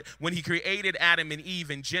wanted when he created Adam and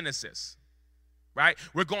Eve in Genesis. Right?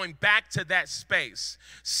 We're going back to that space.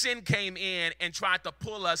 Sin came in and tried to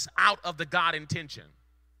pull us out of the God intention.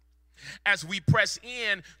 As we press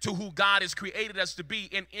in to who God has created us to be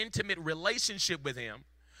in intimate relationship with him,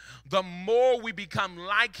 the more we become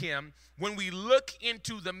like him, when we look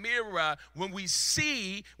into the mirror, when we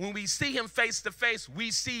see him face to face,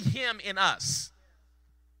 we see him in us.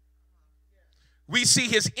 We see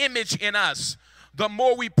his image in us. The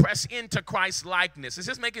more we press into Christ's likeness. Is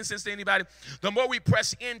this making sense to anybody? The more we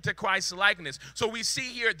press into Christ's likeness. So we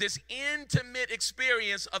see here this intimate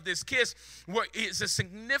experience of this kiss where it's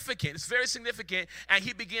very significant, and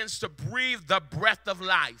he begins to breathe the breath of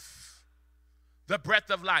life. The breath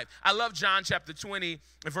of life. I love John chapter 20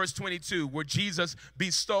 and verse 22 where Jesus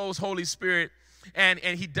bestows Holy Spirit and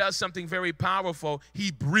he does something very powerful. He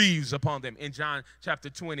breathes upon them in John chapter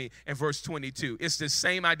 20 and verse 22. It's the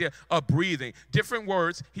same idea of breathing. Different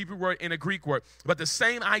words, Hebrew word and a Greek word, but the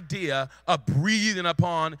same idea of breathing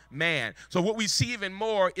upon man. So what we see even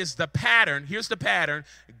more is the pattern. Here's the pattern.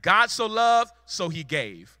 God so loved, so he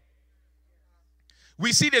gave.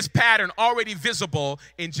 We see this pattern already visible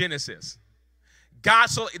in Genesis.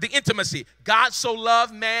 The intimacy. God so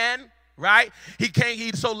loved man, right?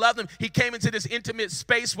 He so loved him. He came into this intimate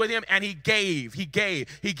space with him and he gave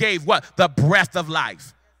what? The breath of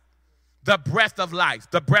life. The breath of life,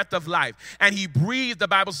 the breath of life. And he breathed, the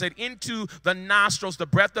Bible said, into the nostrils the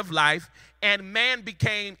breath of life, and man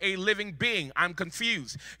became a living being. I'm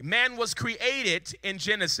confused. Man was created in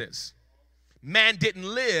Genesis. Man didn't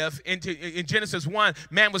live in Genesis 1.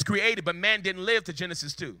 Man was created, but man didn't live to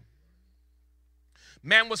Genesis 2.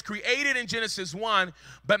 Man was created in Genesis 1,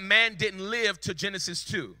 but man didn't live to Genesis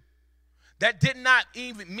 2. That did not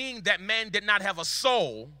even mean that man did not have a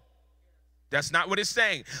soul. That's not what it's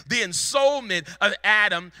saying. The ensoulment of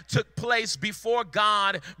Adam took place before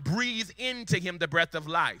God breathed into him the breath of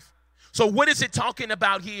life. So what is it talking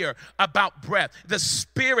about here about breath? The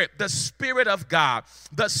Spirit of God,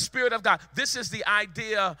 the Spirit of God. This is the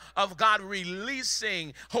idea of God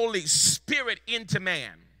releasing Holy Spirit into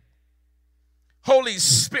man. Holy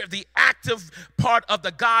Spirit, the active part of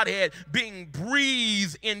the Godhead being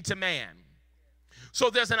breathed into man. So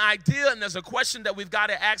there's an idea and there's a question that we've got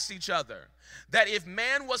to ask each other. That if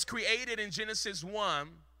man was created in Genesis 1,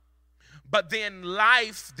 but then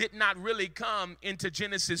life did not really come into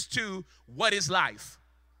Genesis 2, what is life?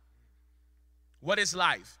 What is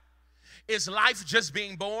life? Is life just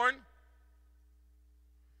being born?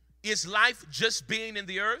 Is life just being in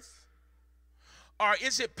the earth? Or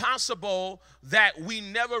is it possible that we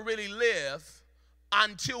never really live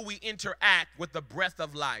until we interact with the breath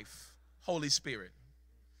of life, Holy Spirit?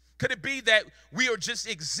 Could it be that we are just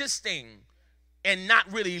existing and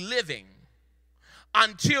not really living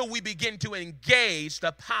until we begin to engage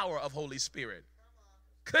the power of Holy Spirit?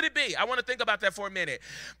 Could it be? I want to think about that for a minute,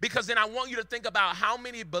 because then I want you to think about how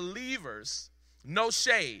many believers, no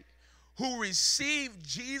shade, who received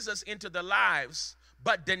Jesus into their lives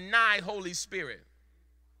but denied Holy Spirit.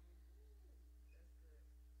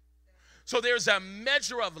 So there's a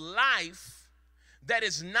measure of life that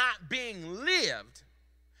is not being lived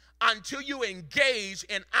until you engage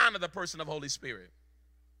and honor the person of Holy Spirit.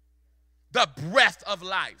 The breath of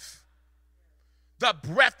life. The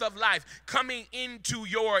breath of life coming into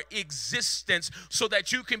your existence so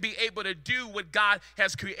that you can be able to do what God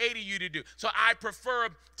has created you to do. So I prefer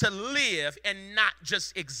to live and not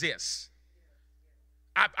just exist.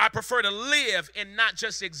 I prefer to live and not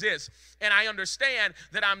just exist. And I understand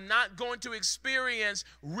that I'm not going to experience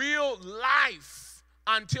real life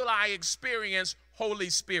until I experience Holy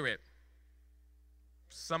Spirit.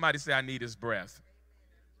 Somebody say, I need his breath.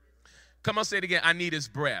 Come on, say it again. I need his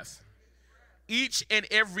breath. Each and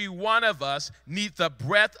every one of us need the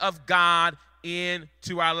breath of God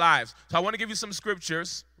into our lives. So I want to give you some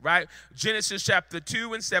scriptures, right? Genesis chapter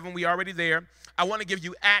 2 and 7, we already there. I want to give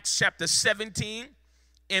you Acts chapter 17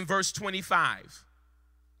 and verse 25,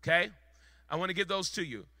 okay? I want to give those to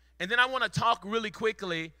you. And then I want to talk really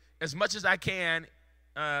quickly, as much as I can.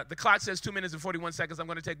 The clock says 2 minutes and 41 seconds. I'm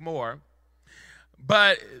going to take more.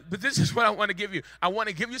 But this is what I want to give you. I want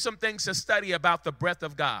to give you some things to study about the breath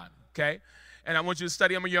of God, okay? And I want you to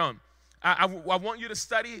study them on your own. I want you to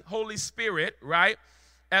study Holy Spirit, right,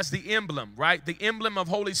 as the emblem, right? The emblem of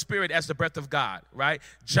Holy Spirit as the breath of God, right?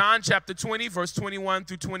 John chapter 20, verse 21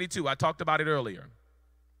 through 22. I talked about it earlier,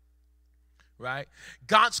 right?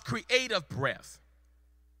 God's creative breath.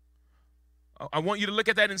 I want you to look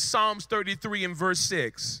at that in Psalms 33 and verse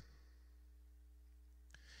 6.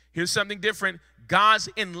 Here's something different. God's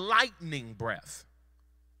enlightening breath.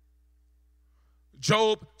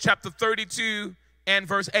 Job chapter 32 and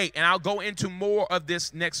verse 8. And I'll go into more of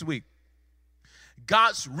this next week.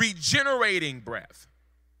 God's regenerating breath.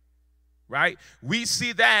 Right? We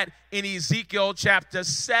see that in Ezekiel chapter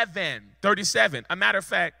 37. A matter of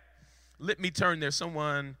fact, let me turn there.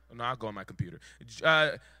 Someone, no, I'll go on my computer.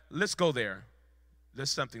 Let's go there.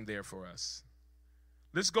 There's something there for us.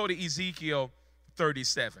 Let's go to Ezekiel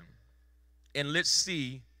 37. And let's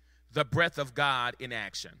see the breath of God in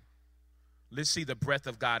action. Let's see the breath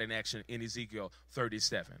of God in action in Ezekiel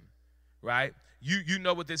 37, right? You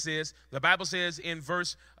know what this is. The Bible says in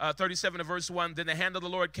verse 37 of verse 1, then the hand of the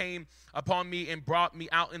Lord came upon me and brought me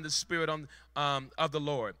out in the spirit of the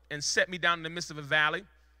Lord and set me down in the midst of a valley,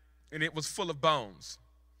 and it was full of bones.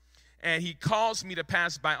 And he caused me to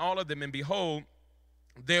pass by all of them, and behold,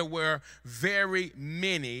 there were very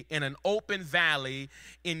many in an open valley.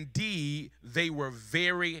 Indeed, they were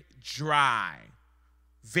very dry.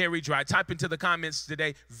 Very dry. Type into the comments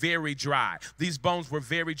today, very dry. These bones were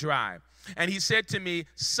very dry. And he said to me,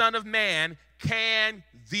 Son of man, can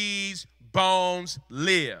these bones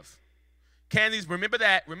live? Can these, remember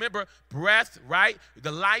that, remember breath, right?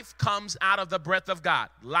 The life comes out of the breath of God.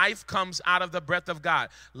 Life comes out of the breath of God.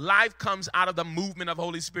 Life comes out of the movement of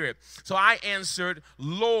Holy Spirit. So I answered,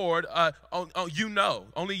 Lord, you know,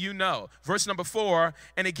 only you know. Verse number 4,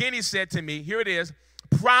 and again he said to me, here it is,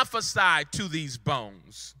 prophesy to these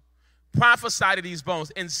bones. prophesy to these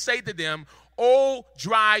bones and say to them, O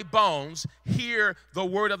dry bones, hear the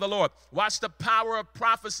word of the Lord. Watch, the power of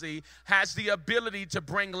prophecy has the ability to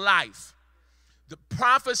bring life. The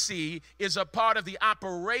prophecy is a part of the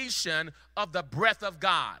operation of the breath of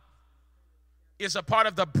God. It's a part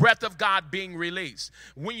of the breath of God being released.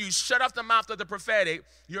 When you shut off the mouth of the prophetic,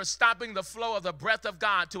 you're stopping the flow of the breath of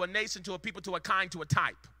God to a nation, to a people, to a kind, to a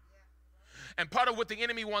type. And part of what the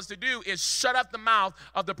enemy wants to do is shut up the mouth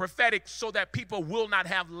of the prophetic so that people will not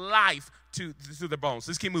have life to the bones.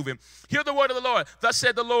 Let's keep moving. Hear the word of the Lord. Thus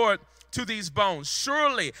said the Lord to these bones,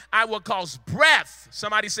 surely I will cause breath,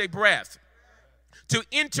 somebody say breath, to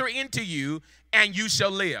enter into you, and you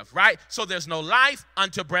shall live, right? So there's no life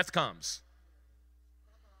until breath comes.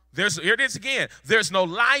 Here it is again. There's no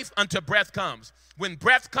life until breath comes. When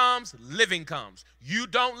breath comes, living comes. You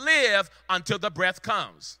don't live until the breath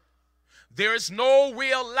comes. There is no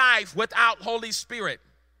real life without Holy Spirit.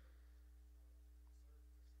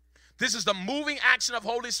 This is the moving action of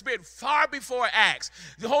Holy Spirit far before Acts.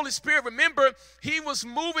 The Holy Spirit, remember, he was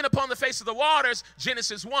moving upon the face of the waters,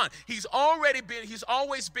 Genesis 1. He's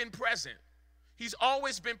always been present. He's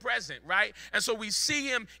always been present, right? And so we see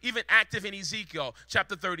him even active in Ezekiel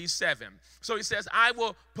chapter 37. So he says, I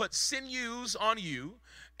will put sinews on you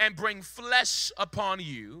and bring flesh upon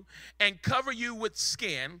you and cover you with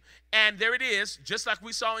skin. And there it is, just like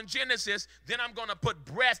we saw in Genesis, then I'm going to put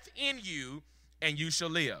breath in you and you shall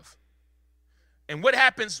live. And what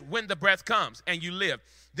happens when the breath comes and you live?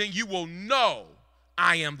 Then you will know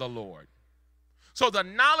I am the Lord. So the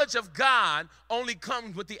knowledge of God only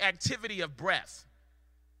comes with the activity of breath.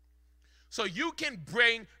 So you can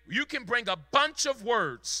bring a bunch of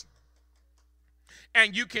words,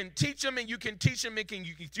 and you can teach them, and you can teach them, and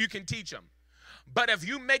you can teach them. But if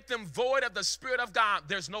you make them void of the Spirit of God,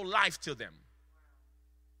 there's no life to them.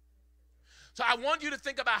 So I want you to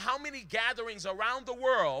think about how many gatherings around the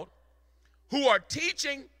world who are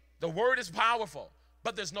teaching the word is powerful,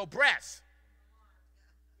 but there's no breath.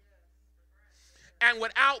 And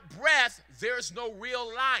without breath, there's no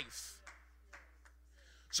real life.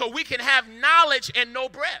 So we can have knowledge and no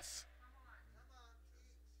breath.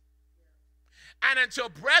 And until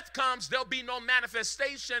breath comes, there'll be no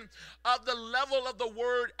manifestation of the level of the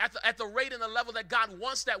word at the rate and the level that God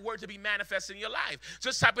wants that word to be manifested in your life.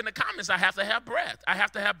 Just type in the comments, I have to have breath. I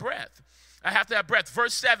have to have breath. I have to have breath.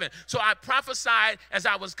 Verse 7, so I prophesied as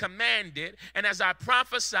I was commanded, and as I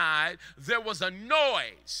prophesied, there was a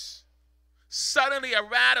noise, suddenly a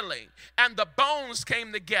rattling, and the bones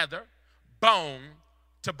came together, bone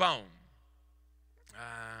to bone.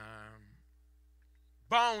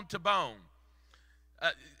 Bone to bone.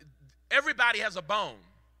 Everybody has a bone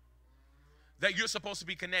that you're supposed to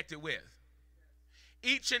be connected with.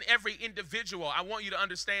 Each and every individual, I want you to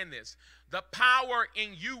understand this. The power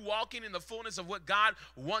in you walking in the fullness of what God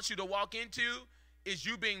wants you to walk into is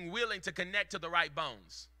you being willing to connect to the right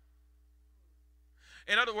bones.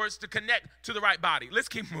 In other words, to connect to the right body. Let's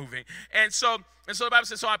keep moving. And so the Bible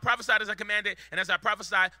says, so I prophesied as I commanded, and as I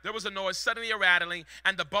prophesied, there was a noise, suddenly a rattling,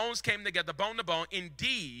 and the bones came together, bone to bone.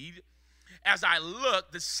 Indeed, as I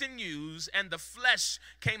looked, the sinews and the flesh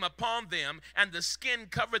came upon them, and the skin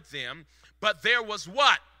covered them, but there was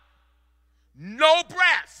what? No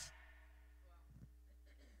breath.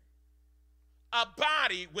 A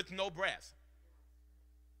body with no breath.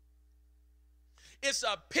 It's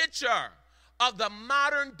a picture of the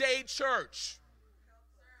modern day church.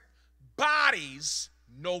 Bodies,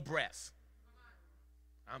 no breath.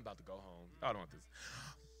 I'm about to go home. I don't want this.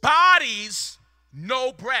 Bodies,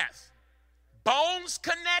 no breath. Bones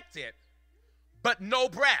connected, but no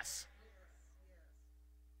breath.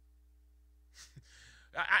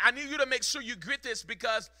 I need you to make sure you get this,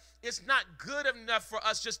 because it's not good enough for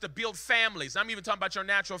us just to build families. I'm even talking about your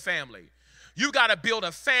natural family. You got to build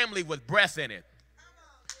a family with breath in it.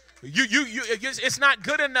 It's not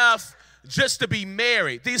good enough just to be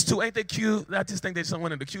married. These two, ain't they cute? I just think they're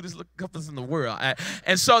one of the cutest couples in the world.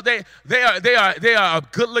 And so they are a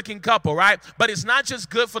good-looking couple, right? But it's not just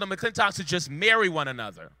good for the McClintocks to just marry one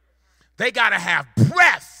another. They got to have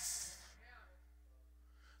breath.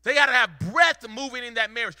 They got to have breath moving in that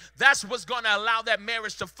marriage. That's what's going to allow that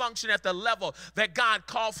marriage to function at the level that God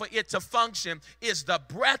called for it to function, is the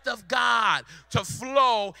breath of God to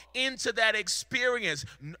flow into that experience.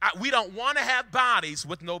 We don't want to have bodies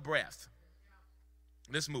with no breath.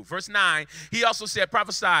 Let's move. Verse 9, he also said,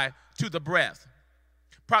 prophesy to the breath.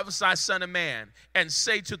 Prophesy, son of man, and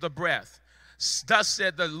say to the breath, thus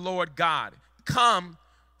said the Lord God, come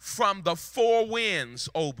from the four winds,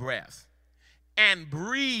 O breath, and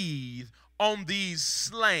breathe on these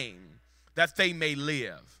slain that they may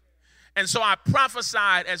live. And so I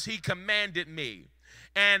prophesied as he commanded me.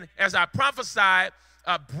 And as I prophesied,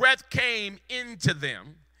 breath came into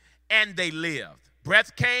them, and they lived.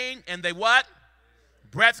 Breath came, and they what?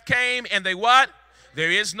 Breath came, and they what?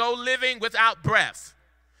 There is no living without breath.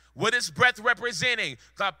 What is breath representing?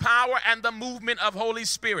 The power and the movement of Holy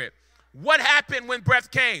Spirit. What happened when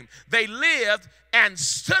breath came? They lived and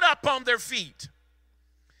stood up on their feet.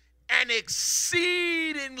 An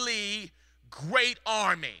exceedingly great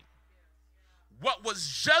army. What was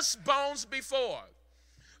just bones before,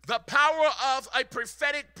 the power of a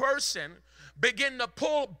prophetic person began to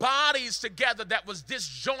pull bodies together that was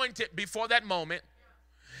disjointed before that moment.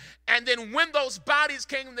 And then when those bodies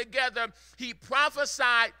came together, he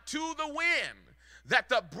prophesied to the wind that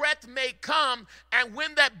the breath may come. And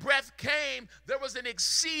when that breath came, there was an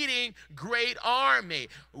exceeding great army.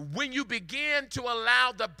 When you begin to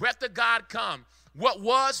allow the breath of God come, what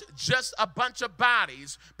was just a bunch of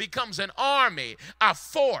bodies becomes an army, a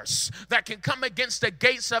force that can come against the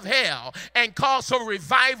gates of hell and cause for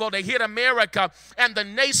revival to hit America and the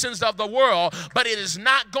nations of the world. But it is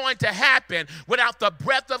not going to happen without the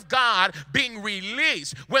breath of God being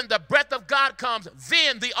released. When the breath of God comes,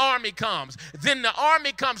 then the army comes. Then the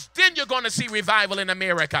army comes, then you're going to see revival in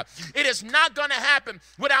America. It is not going to happen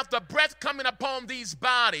without the breath coming upon these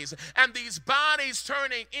bodies and these bodies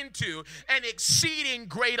turning into an exceeding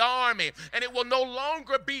great army. And it will no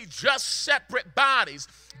longer be just separate bodies,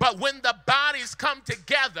 but when the bodies come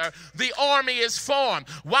together, the army is formed.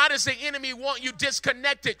 Why does the enemy want you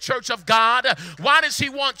disconnected, church of God? Why does he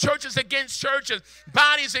want churches against churches,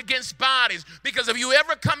 bodies against bodies? Because if you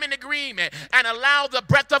ever come in agreement and allow the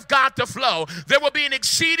breath of God to flow, there will be an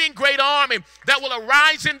exceeding great army that will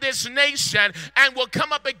arise in this nation and will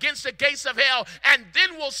come up against the gates of hell, and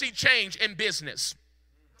then we'll see change in business.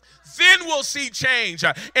 Then we'll see change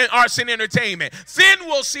in arts and entertainment. Then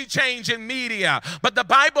we'll see change in media. But the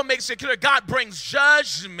Bible makes it clear God brings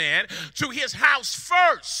judgment to his house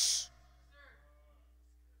first.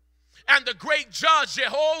 And the great judge,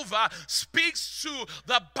 Jehovah, speaks to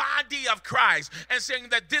the body of Christ and saying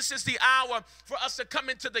that this is the hour for us to come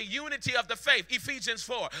into the unity of the faith. Ephesians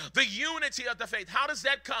 4, the unity of the faith. How does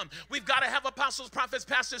that come? We've got to have apostles, prophets,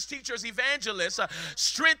 pastors, teachers, evangelists,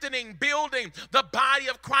 strengthening, building the body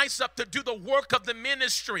of Christ up to do the work of the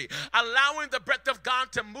ministry, allowing the breath of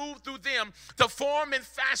God to move through them to form and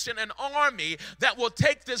fashion an army that will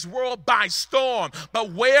take this world by storm.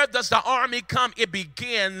 But where does the army come? It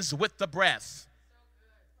begins with the breath.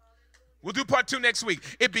 We'll do part 2 next week.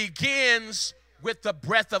 It begins with the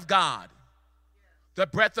breath of God. The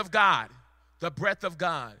breath of God. The breath of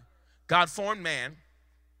God. God formed man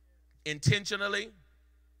intentionally,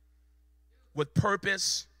 with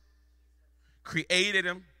purpose, created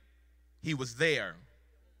him. He was there.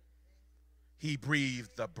 He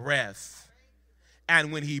breathed the breath.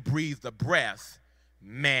 And when he breathed the breath,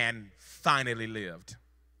 man finally lived.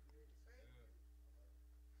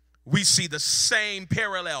 We see the same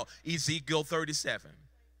parallel, Ezekiel 37.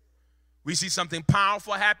 We see something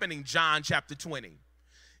powerful happening, John chapter 20.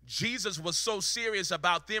 Jesus was so serious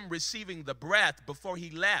about them receiving the breath before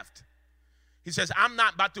he left. He says, I'm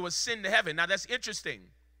not about to ascend to heaven. Now that's interesting.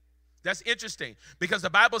 That's interesting because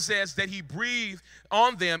the Bible says that he breathed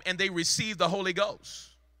on them and they received the Holy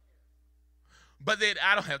Ghost. But then,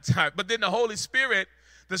 I don't have time, but then the Holy Spirit,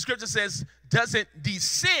 the scripture says, doesn't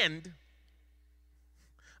descend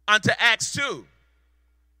unto Acts 2.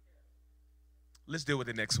 Let's deal with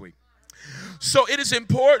it next week. So it is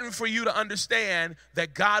important for you to understand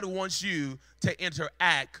that God wants you to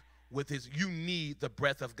interact with you need the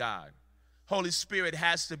breath of God. Holy Spirit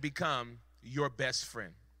has to become your best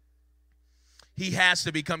friend. He has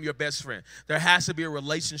to become your best friend. There has to be a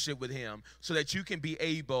relationship with him so that you can be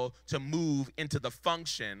able to move into the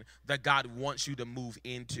function that God wants you to move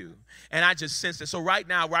into. And I just sense it. So right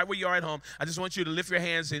now, right where you are at home, I just want you to lift your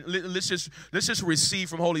hands and let's just receive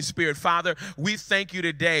from Holy Spirit. Father, we thank you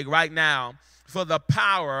today, right now, for the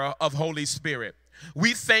power of Holy Spirit.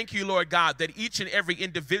 We thank you, Lord God, that each and every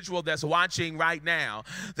individual that's watching right now,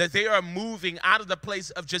 that they are moving out of the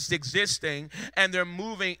place of just existing and they're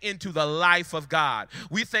moving into the life of God.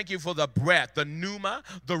 We thank you for the breath, the pneuma,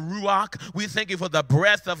 the ruach. We thank you for the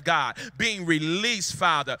breath of God being released,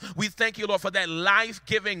 Father. We thank you, Lord, for that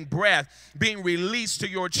life-giving breath being released to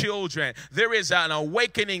your children. There is an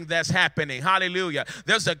awakening that's happening. Hallelujah.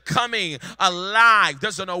 There's a coming alive.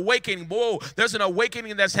 There's an awakening. Whoa. There's an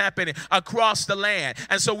awakening that's happening across the land. plan.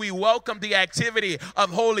 And so we welcome the activity of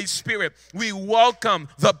Holy Spirit. We welcome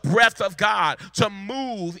the breath of God to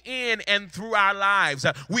move in and through our lives.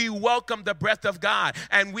 We welcome the breath of God.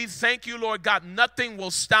 And we thank you, Lord God. Nothing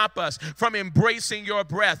will stop us from embracing your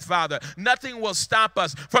breath, Father. Nothing will stop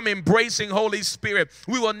us from embracing Holy Spirit.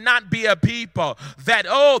 We will not be a people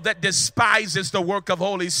that despises the work of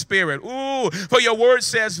Holy Spirit. Ooh, for your word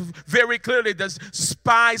says very clearly,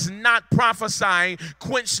 despise not prophesying,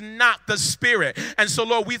 quench not the Spirit. And so,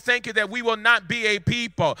 Lord, we thank you that we will not be a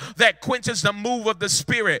people that quenches the move of the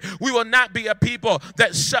Spirit. We will not be a people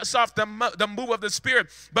that shuts off the move of the Spirit,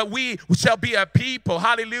 but we shall be a people,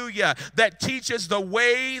 hallelujah, that teaches the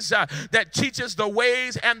ways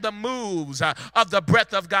and the moves of the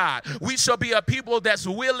breath of God. We shall be a people that's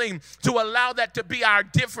willing to allow that to be our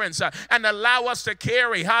difference and allow us to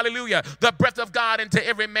carry, hallelujah, the breath of God into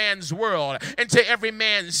every man's world, into every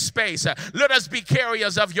man's space. Let us be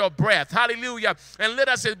carriers of your breath, hallelujah, and let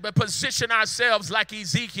us position ourselves like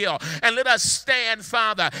Ezekiel, and let us stand,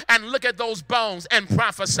 Father, and look at those bones and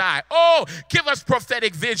prophesy. Oh, give us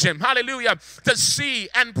prophetic vision, hallelujah, to see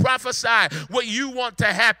and prophesy what you want to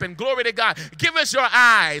happen. Glory to God. Give us your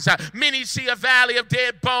eyes. Many see a valley of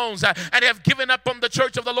dead bones and have given up on the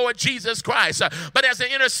church of the Lord Jesus Christ. But as an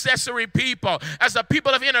intercessory people, as a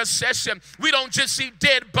people of intercession, we don't just see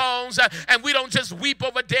dead bones and we don't just weep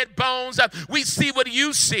over dead bones. We see what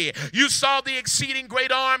you see. You saw the exceeding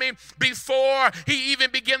great army before he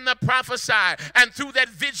even began to prophesy. And through that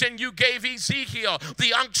vision, you gave Ezekiel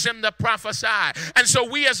the unction to prophesy. And so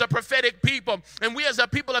we as a prophetic people and we as a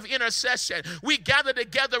people of intercession, we gather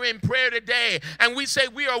together in prayer today and we say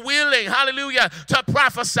we are willing, hallelujah, to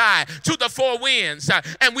prophesy to the four winds.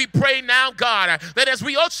 And we pray now, God, that as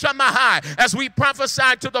we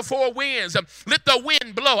prophesy to the four winds, let the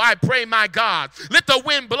wind blow, I pray, my God. Let the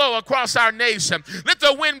wind blow across our nation. Let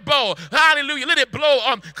the wind blow, hallelujah, let it blow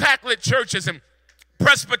on Catholic churches and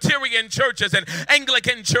Presbyterian churches and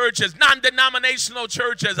Anglican churches, non-denominational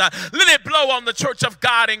churches. Let it blow on the church of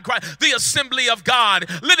God in Christ, the assembly of God.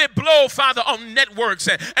 Let it blow, Father, on networks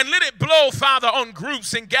and let it blow, Father, on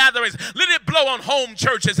groups and gatherings. Let it blow on home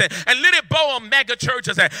churches and let it blow on mega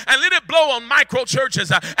churches and let it blow on micro churches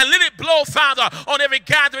and let it blow, Father, on every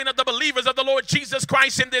gathering of the believers of the Lord Jesus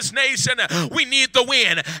Christ in this nation. We need the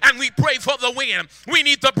wind and we pray for the wind. We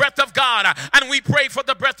need the breath of God and we pray for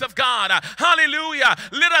the breath of God. Hallelujah.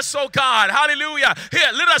 Let us, oh God, hallelujah,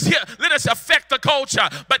 let us affect the culture,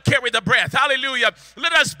 but carry the breath, hallelujah.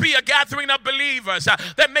 Let us be a gathering of believers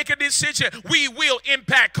that make a decision. We will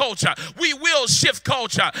impact culture. We will shift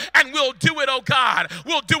culture, and we'll do it, oh God.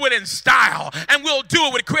 We'll do it in style, and we'll do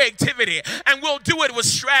it with creativity, and we'll do it with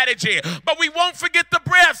strategy, but we won't forget the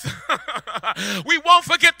breath. We won't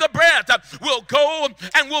forget the breath. We'll go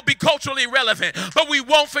and we'll be culturally relevant, but we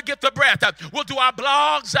won't forget the breath. We'll do our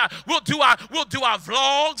blogs. We'll do our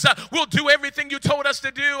vlogs. We'll do everything you told us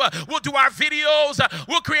to do. We'll do our videos.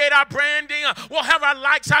 We'll create our branding. We'll have our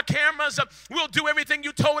lights, our cameras. We'll do everything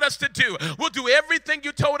you told us to do. We'll do everything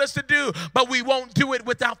you told us to do, but we won't do it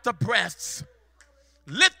without the breaths.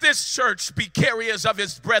 Let this church be carriers of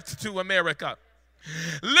his breath to America.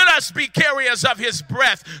 Let us be carriers of his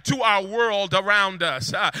breath to our world around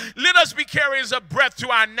us. Let us be carriers of breath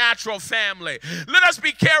to our natural family. Let us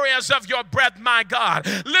be carriers of your breath, my God.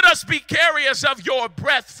 Let us be carriers of your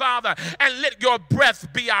breath, Father, and let your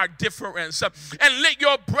breath be our difference. And let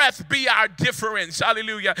your breath be our difference.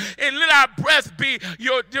 Hallelujah. And let our breath be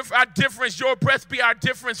our difference. Your breath be our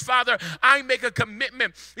difference, Father. I make a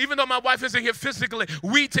commitment, even though my wife isn't here physically,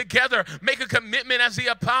 we together make a commitment as the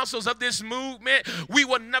apostles of this movement. We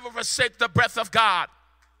will never forsake the breath of God.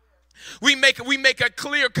 We make a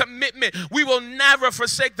clear commitment. We will never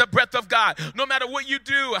forsake the breath of God. No matter what you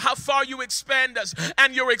do, how far you expand us,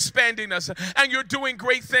 and you're expanding us, and you're doing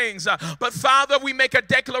great things. But Father, we make a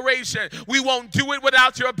declaration. We won't do it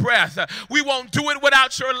without your breath. We won't do it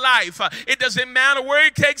without your life. It doesn't matter where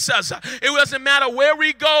it takes us. It doesn't matter where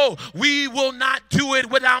we go. We will not do it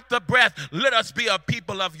without the breath. Let us be a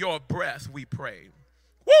people of your breath, we pray.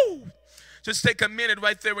 Woo! Just take a minute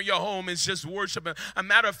right there in your home and just worship. A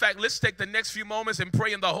matter of fact, let's take the next few moments and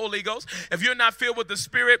pray in the Holy Ghost. If you're not filled with the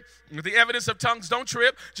Spirit, with the evidence of tongues, don't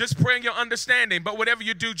trip. Just pray in your understanding. But whatever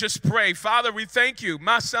you do, just pray. Father, we thank you.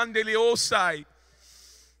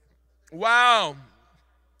 Wow.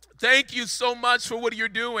 Thank you so much for what you're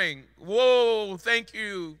doing. Whoa, thank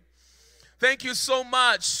you. Thank you so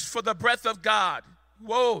much for the breath of God.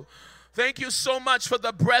 Whoa. Thank you so much for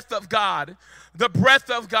the breath of God. The breath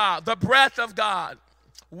of God. The breath of God.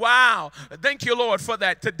 Wow. Thank you, Lord, for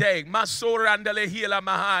that today. Masorandale hila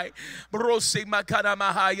mahai. Brosi makara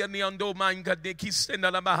mahaya niondo manga de kisenda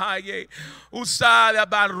la mahaye. Usala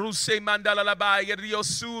baruse mandala la baye.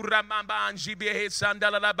 Riosura mambanji behe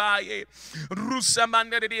sandala la baye. Rusa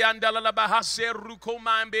mandere di andala la bahase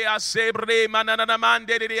rukomambe asebre manana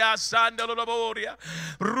mande di asandala la boria.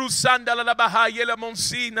 Rusandala la bahaye la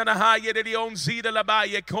monsina na haye di onzida la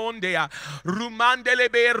baye kondea. Rumandele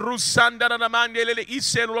be rusandala la mandele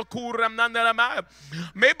ise.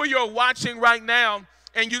 Maybe you're watching right now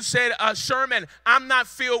and you said, Sherman, I'm not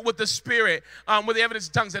filled with the Spirit, with the evidence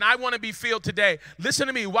of tongues, and I want to be filled today. Listen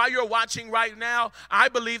to me. While you're watching right now, I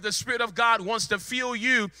believe the Spirit of God wants to fill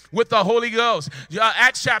you with the Holy Ghost.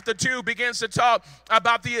 Acts chapter 2 begins to talk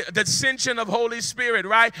about the ascension of Holy Spirit,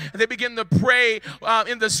 right? And they begin to pray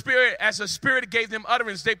in the Spirit as the Spirit gave them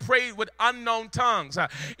utterance. They prayed with unknown tongues.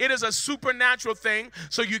 It is a supernatural thing,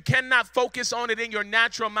 so you cannot focus on it in your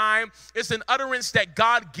natural mind. It's an utterance that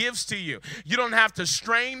God gives to you. You don't have to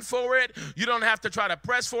strain for it. You don't have to try to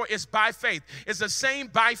press for it. It's by faith. It's the same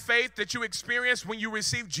by faith that you experience when you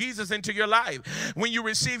receive Jesus into your life. When you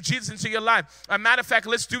receive Jesus into your life. A matter of fact,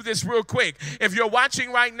 let's do this real quick. If you're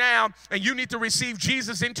watching right now and you need to receive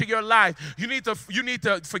Jesus into your life, you need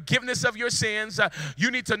the forgiveness of your sins. You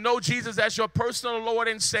need to know Jesus as your personal Lord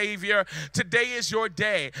and Savior. Today is your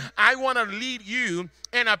day. I want to lead you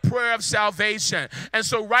in a prayer of salvation. And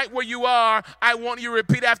so right where you are, I want you to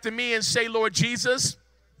repeat after me and say, Lord Jesus,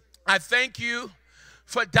 I thank you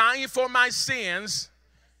for dying for my sins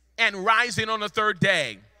and rising on the third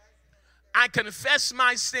day. I confess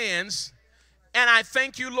my sins, and I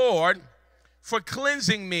thank you, Lord, for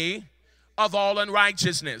cleansing me of all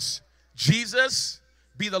unrighteousness. Jesus,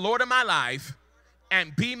 be the Lord of my life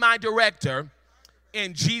and be my director.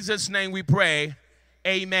 In Jesus' name we pray,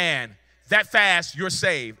 amen. That fast, you're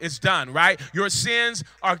saved. It's done, right? Your sins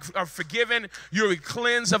are forgiven. You're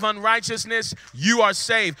cleansed of unrighteousness. You are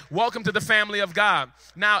saved. Welcome to the family of God.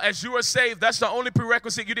 Now, as you are saved, that's the only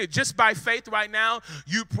prerequisite you did. Just by faith right now,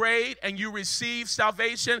 you prayed and you received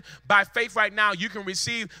salvation. By faith right now, you can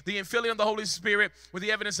receive the infilling of the Holy Spirit with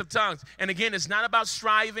the evidence of tongues. And again, it's not about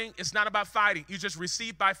striving. It's not about fighting. You just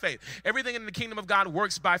receive by faith. Everything in the kingdom of God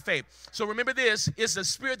works by faith. So remember this, it's the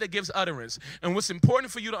Spirit that gives utterance. And what's important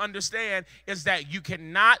for you to understand is that you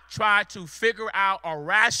cannot try to figure out or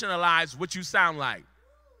rationalize what you sound like.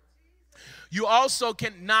 You also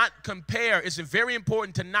cannot compare. It's very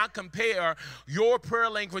important to not compare your prayer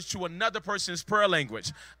language to another person's prayer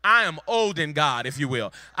language. I am old in God, if you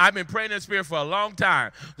will. I've been praying in the Spirit for a long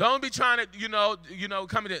time. Don't be trying to,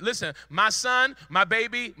 come in. Listen, my son, my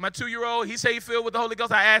baby, my 2-year-old, he said he filled with the Holy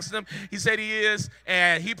Ghost. I asked him. He said he is.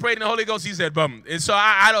 And he prayed in the Holy Ghost. He said, bum. And so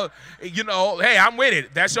I don't, hey, I'm with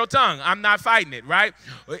it. That's your tongue. I'm not fighting it, right?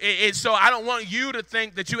 So I don't want you to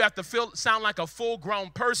think that you have to sound like a full-grown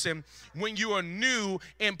person when you are new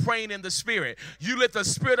in praying in the Spirit. You let the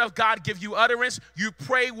Spirit of God give you utterance. You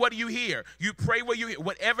pray what you hear. You pray what you hear,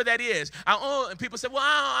 whatever that is. And people say, well,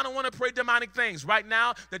 I don't want to pray demonic things. Right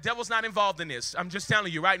now, the devil's not involved in this. I'm just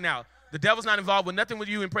telling you right now. The devil's not involved with nothing with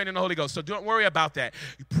you in praying in the Holy Ghost. So don't worry about that.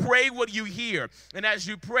 You pray what you hear. And as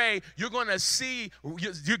you pray, you're going to see,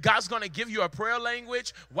 God's going to give you a prayer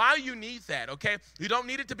language. Why do you need that, okay? You don't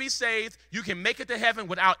need it to be saved. You can make it to heaven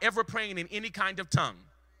without ever praying in any kind of tongue.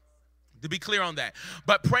 To be clear on that.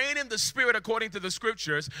 But praying in the Spirit according to the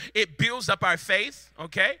Scriptures, it builds up our faith,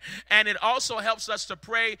 okay? And it also helps us to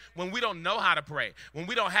pray when we don't know how to pray. When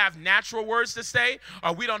we don't have natural words to say,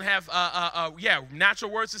 or we don't have,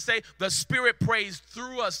 natural words to say, the Spirit prays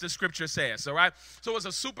through us, the Scripture says, all right? So it's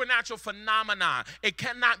a supernatural phenomenon. It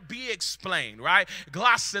cannot be explained, right?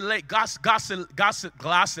 Glossolalia.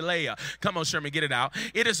 Come on, Sherman, get it out.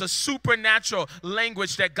 It is a supernatural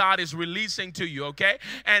language that God is releasing to you, okay?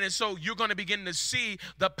 And so you're going to begin to see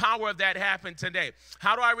the power of that happen today.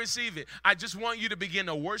 How do I receive it? I just want you to begin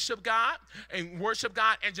to worship God and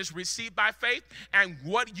just receive by faith. And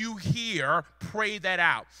what you hear, pray that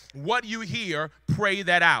out. What you hear, pray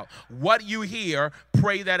that out. What you hear,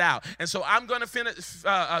 pray that out. And so I'm going to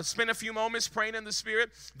spend a few moments praying in the Spirit.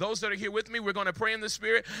 Those that are here with me, we're going to pray in the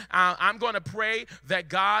Spirit. I'm going to pray that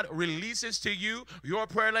God releases to you your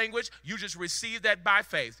prayer language. You just receive that by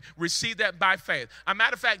faith. Receive that by faith. A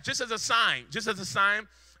matter of fact, just as a sign,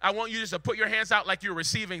 I want you just to put your hands out like you're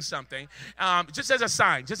receiving something. Just as a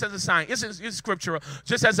sign. It's scriptural.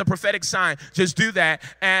 Just as a prophetic sign. Just do that.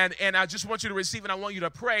 And I just want you to receive and I want you to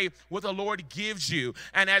pray what the Lord gives you.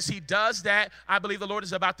 And as he does that, I believe the Lord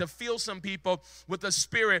is about to fill some people with the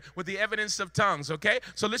Spirit, with the evidence of tongues, okay?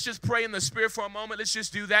 So let's just pray in the Spirit for a moment. Let's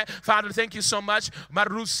just do that. Father, thank you so much.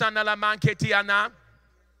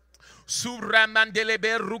 Suramandele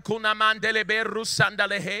rukuna mandele beru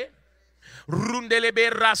sandalehe. Rundele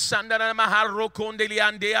berra sandana maharo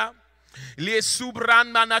kondeliandea. Le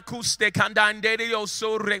subran manakuste kandandere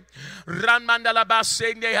yosore ranmandala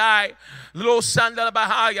basende hai lo sandala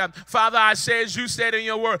bahaya. Father, I say as you said in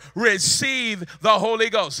your word, receive the Holy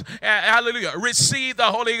Ghost. Hallelujah. Receive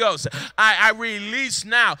the Holy Ghost. I release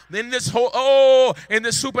now in this in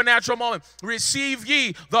this supernatural moment. Receive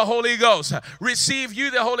ye the Holy Ghost. Receive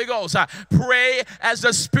you the Holy Ghost. Pray as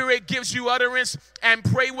the Spirit gives you utterance and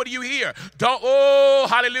pray what you hear.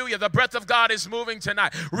 Hallelujah. The breath of God is moving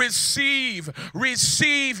tonight. Receive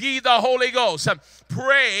ye the Holy Ghost.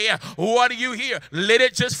 Pray what do you hear. Let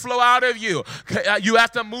it just flow out of you. You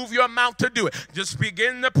have to move your mouth to do it. Just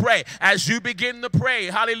begin to pray. As you begin to pray,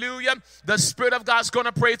 hallelujah, the Spirit of God's going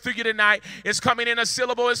to pray through you tonight. It's coming in a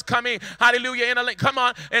syllable. It's coming, hallelujah, in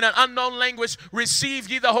an unknown language. Receive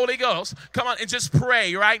ye the Holy Ghost. Come on and just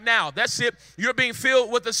pray right now. That's it. You're being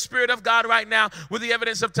filled with the Spirit of God right now with the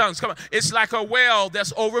evidence of tongues. Come on. It's like a well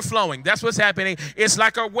that's overflowing. That's what's happening. It's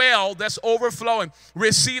like a well that's overflowing.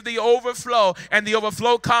 Receive the overflow, and the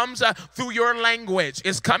overflow comes through your language.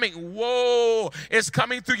 It's coming. Whoa. It's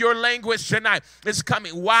coming through your language tonight. It's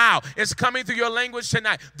coming. Wow. It's coming through your language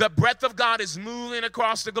tonight. The breath of God is moving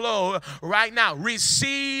across the globe right now.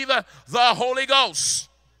 Receive the Holy Ghost.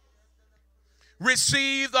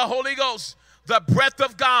 Receive the Holy Ghost. The breath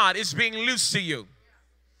of God is being loosed to you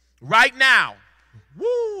right now.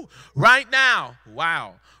 Woo. Right now.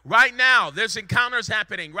 Wow. Right now. There's encounters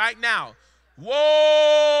happening right now.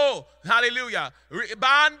 Whoa! Hallelujah.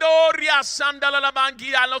 Bandoria sandala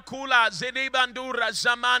bangia lokula zeni bandura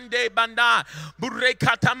zamande banda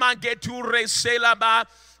burekatamange ture selaba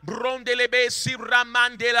brondelebe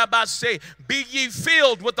siramandela base. Be ye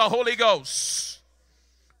filled with the Holy Ghost.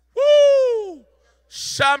 Woo!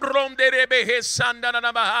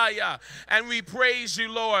 And we praise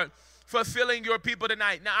you, Lord, for filling your people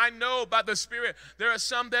tonight. Now, I know by the Spirit there are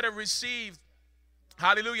some that have received,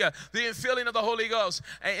 hallelujah, the infilling of the Holy Ghost.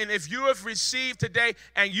 And if you have received today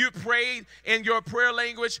and you prayed in your prayer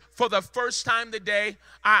language for the first time today,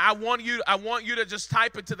 I want you to just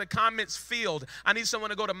type it to the comments field. I need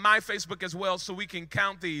someone to go to my Facebook as well so we can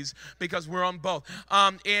count these, because we're on both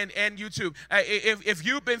and YouTube. If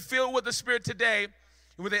you've been filled with the Spirit today,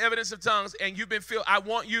 with the evidence of tongues, and you've been filled, I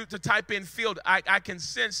want you to type in filled. I can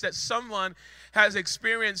sense that someone has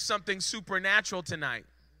experienced something supernatural tonight.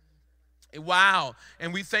 Wow.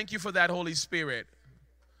 And we thank you for that Holy Spirit.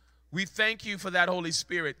 We thank you for that Holy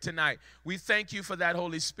Spirit tonight. We thank you for that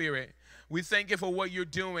Holy Spirit. We thank you for what you're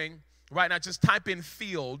doing right now. Just type in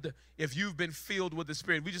filled if you've been filled with the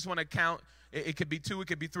Spirit. We just want to count. It could be 2, it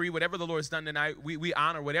could be 3, whatever the Lord's done tonight. We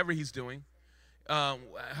honor whatever he's doing,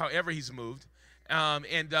 however he's moved.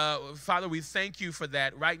 Father, we thank you for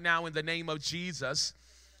that right now in the name of Jesus,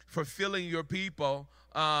 for filling your people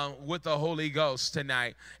with the Holy Ghost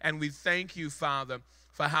tonight. And we thank you, Father,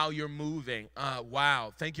 for how you're moving.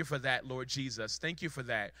 Wow. Thank you for that, Lord Jesus. Thank you for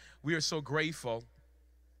that. We are so grateful.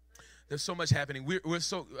 There's so much happening. We're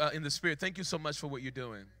so in the Spirit. Thank you so much for what you're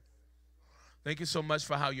doing. Thank you so much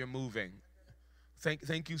for how you're moving.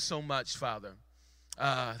 Thank you so much, Father.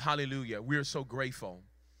 Hallelujah. We are so grateful.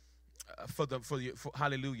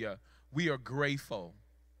 Hallelujah. We are grateful.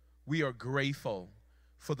 We are grateful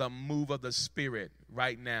for the move of the Spirit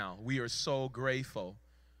right now. We are so grateful.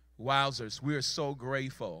 Wowzers, we are so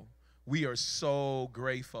grateful. We are so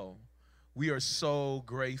grateful. We are so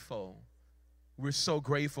grateful. We're so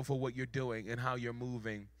grateful for what you're doing and how you're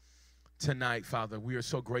moving tonight, Father. We are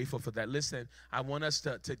so grateful for that. Listen, I want us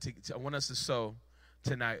to sow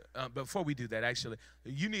tonight. Before we do that, actually,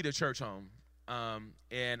 you need a church home.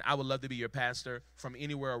 And I would love to be your pastor from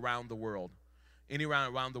anywhere around the world. Anywhere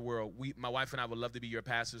around the world. My wife and I would love to be your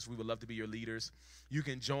pastors. We would love to be your leaders. You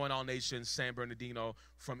can join All Nations San Bernardino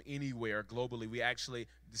from anywhere globally.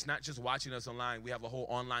 It's not just watching us online. We have a whole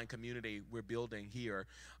online community we're building here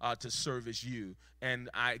to service you. And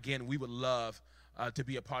again, we would love to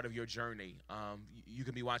be a part of your journey. You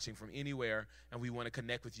can be watching from anywhere, and we want to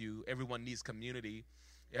connect with you. Everyone needs community.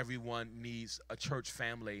 Everyone needs a church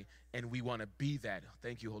family, and we want to be that.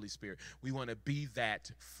 Thank you, Holy Spirit. We want to be that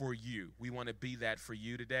for you. We want to be that for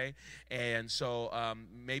you today. And so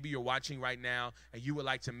maybe you're watching right now, and you would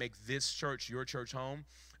like to make this church your church home.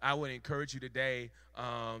 I would encourage you today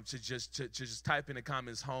to just type in the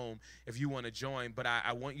comments home if you want to join. But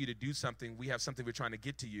I want you to do something. We have something we're trying to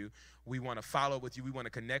get to you. We want to follow with you. We want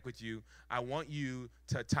to connect with you. I want you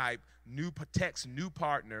to text new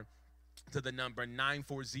partner to the number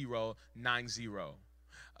 94090.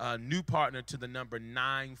 New partner to the number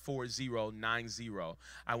 94090.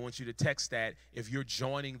 I want you to text that if you're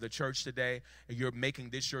joining the church today, and you're making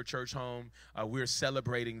this your church home. We're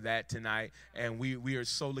celebrating that tonight, and we are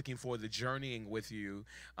so looking forward to journeying with you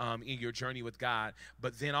in your journey with God.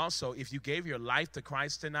 But then also, if you gave your life to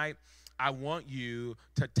Christ tonight, I want you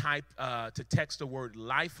to text the word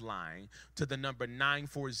Lifeline to the number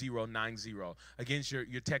 94090. Again,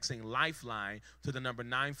 you're texting Lifeline to the number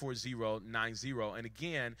 94090. And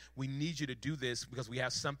again, we need you to do this because we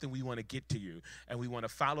have something we want to get to you, and we want to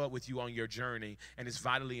follow up with you on your journey, and it's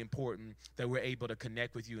vitally important that we're able to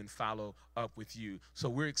connect with you and follow up with you. So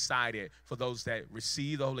we're excited for those that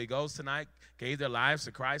received the Holy Ghost tonight, gave their lives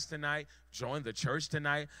to Christ tonight, joined the church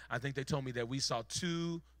tonight. I think they told me that we saw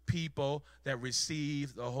 2 people that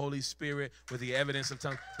received the Holy Spirit with the evidence of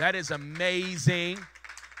tongues. That is amazing.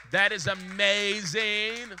 That is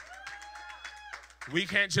amazing. We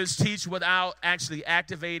can't just teach without actually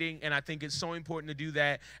activating, and I think it's so important to do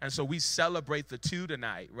that. And so we celebrate the 2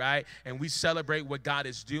 tonight, right? And we celebrate what God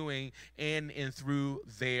is doing in and through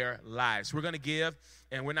their lives. We're going to give,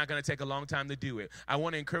 and we're not going to take a long time to do it. I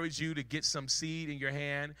want to encourage you to get some seed in your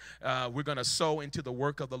hand. We're going to sow into the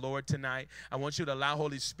work of the Lord tonight. I want you to allow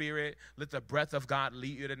Holy Spirit, let the breath of God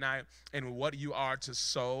lead you tonight in what you are to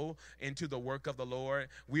sow into the work of the Lord.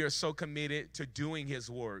 We are so committed to doing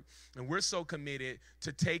his work, and we're so committed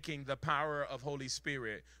to taking the power of Holy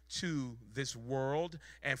Spirit to this world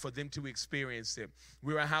and for them to experience it.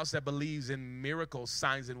 We're a house that believes in miracles,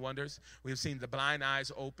 signs, and wonders. We've seen the blind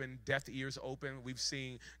eyes open, deaf ears open. We've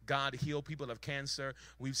seen God heal people of cancer.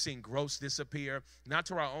 We've seen growths disappear, not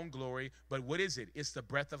to our own glory, but what is it? It's the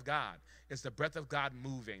breath of God. It's the breath of God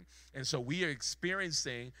moving. And so we are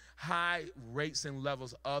experiencing high rates and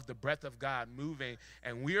levels of the breath of God moving,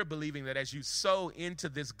 and we are believing that as you sow into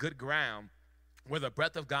this good ground, where the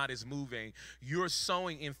breath of God is moving, you're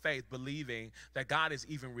sowing in faith, believing that God is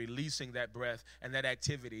even releasing that breath and that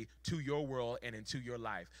activity to your world and into your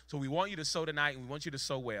life. So we want you to sow tonight, and we want you to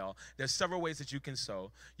sow well. There's several ways that you can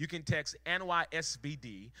sow. You can text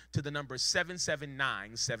NYSBD to the number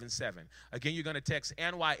 77977. Again, you're going to text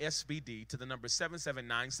NYSBD to the number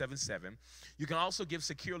 77977. You can also give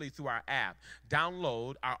securely through our app.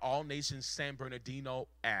 Download our All Nations San Bernardino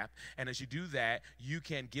app, and as you do that, you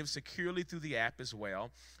can give securely through the app as well.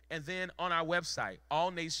 And then on our website,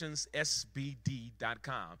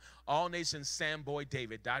 allnationsSBD.com,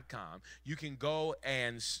 allnationssamboydavid.com, you can go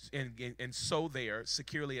and sow there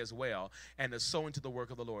securely as well, and to sow into the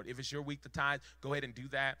work of the Lord. If it's your week to tithe, go ahead and do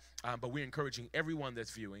that. But we're encouraging everyone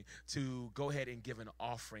that's viewing to go ahead and give an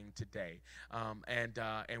offering today. And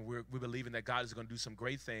we're believing that God is going to do some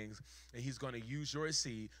great things, and he's going to use your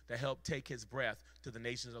seed to help take his breath to the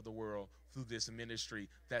nations of the world through this ministry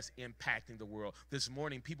that's impacting the world. This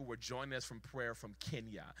morning, people were joining us from prayer from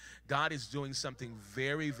Kenya. God is doing something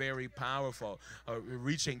very, very powerful,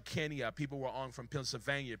 reaching Kenya. People were on from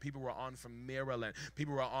Pennsylvania. People were on from Maryland.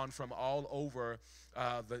 People were on from all over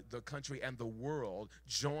the country and the world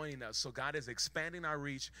joining us. So God is expanding our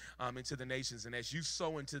reach into the nations. And as you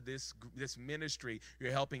sow into this ministry,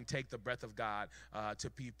 you're helping take the breath of God to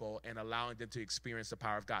people and allowing them to experience the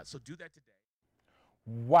power of God. So do that today.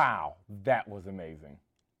 Wow, that was amazing.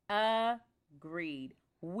 Agreed.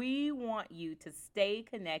 We want you to stay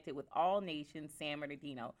connected with All Nations San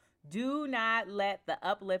Bernardino. Do not let the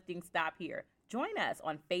uplifting stop here. Join us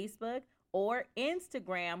on Facebook or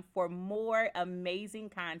Instagram for more amazing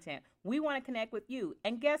content. We want to connect with you.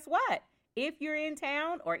 And guess what? If you're in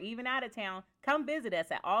town or even out of town, come visit us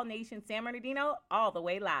at All Nations San Bernardino all the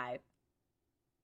way live.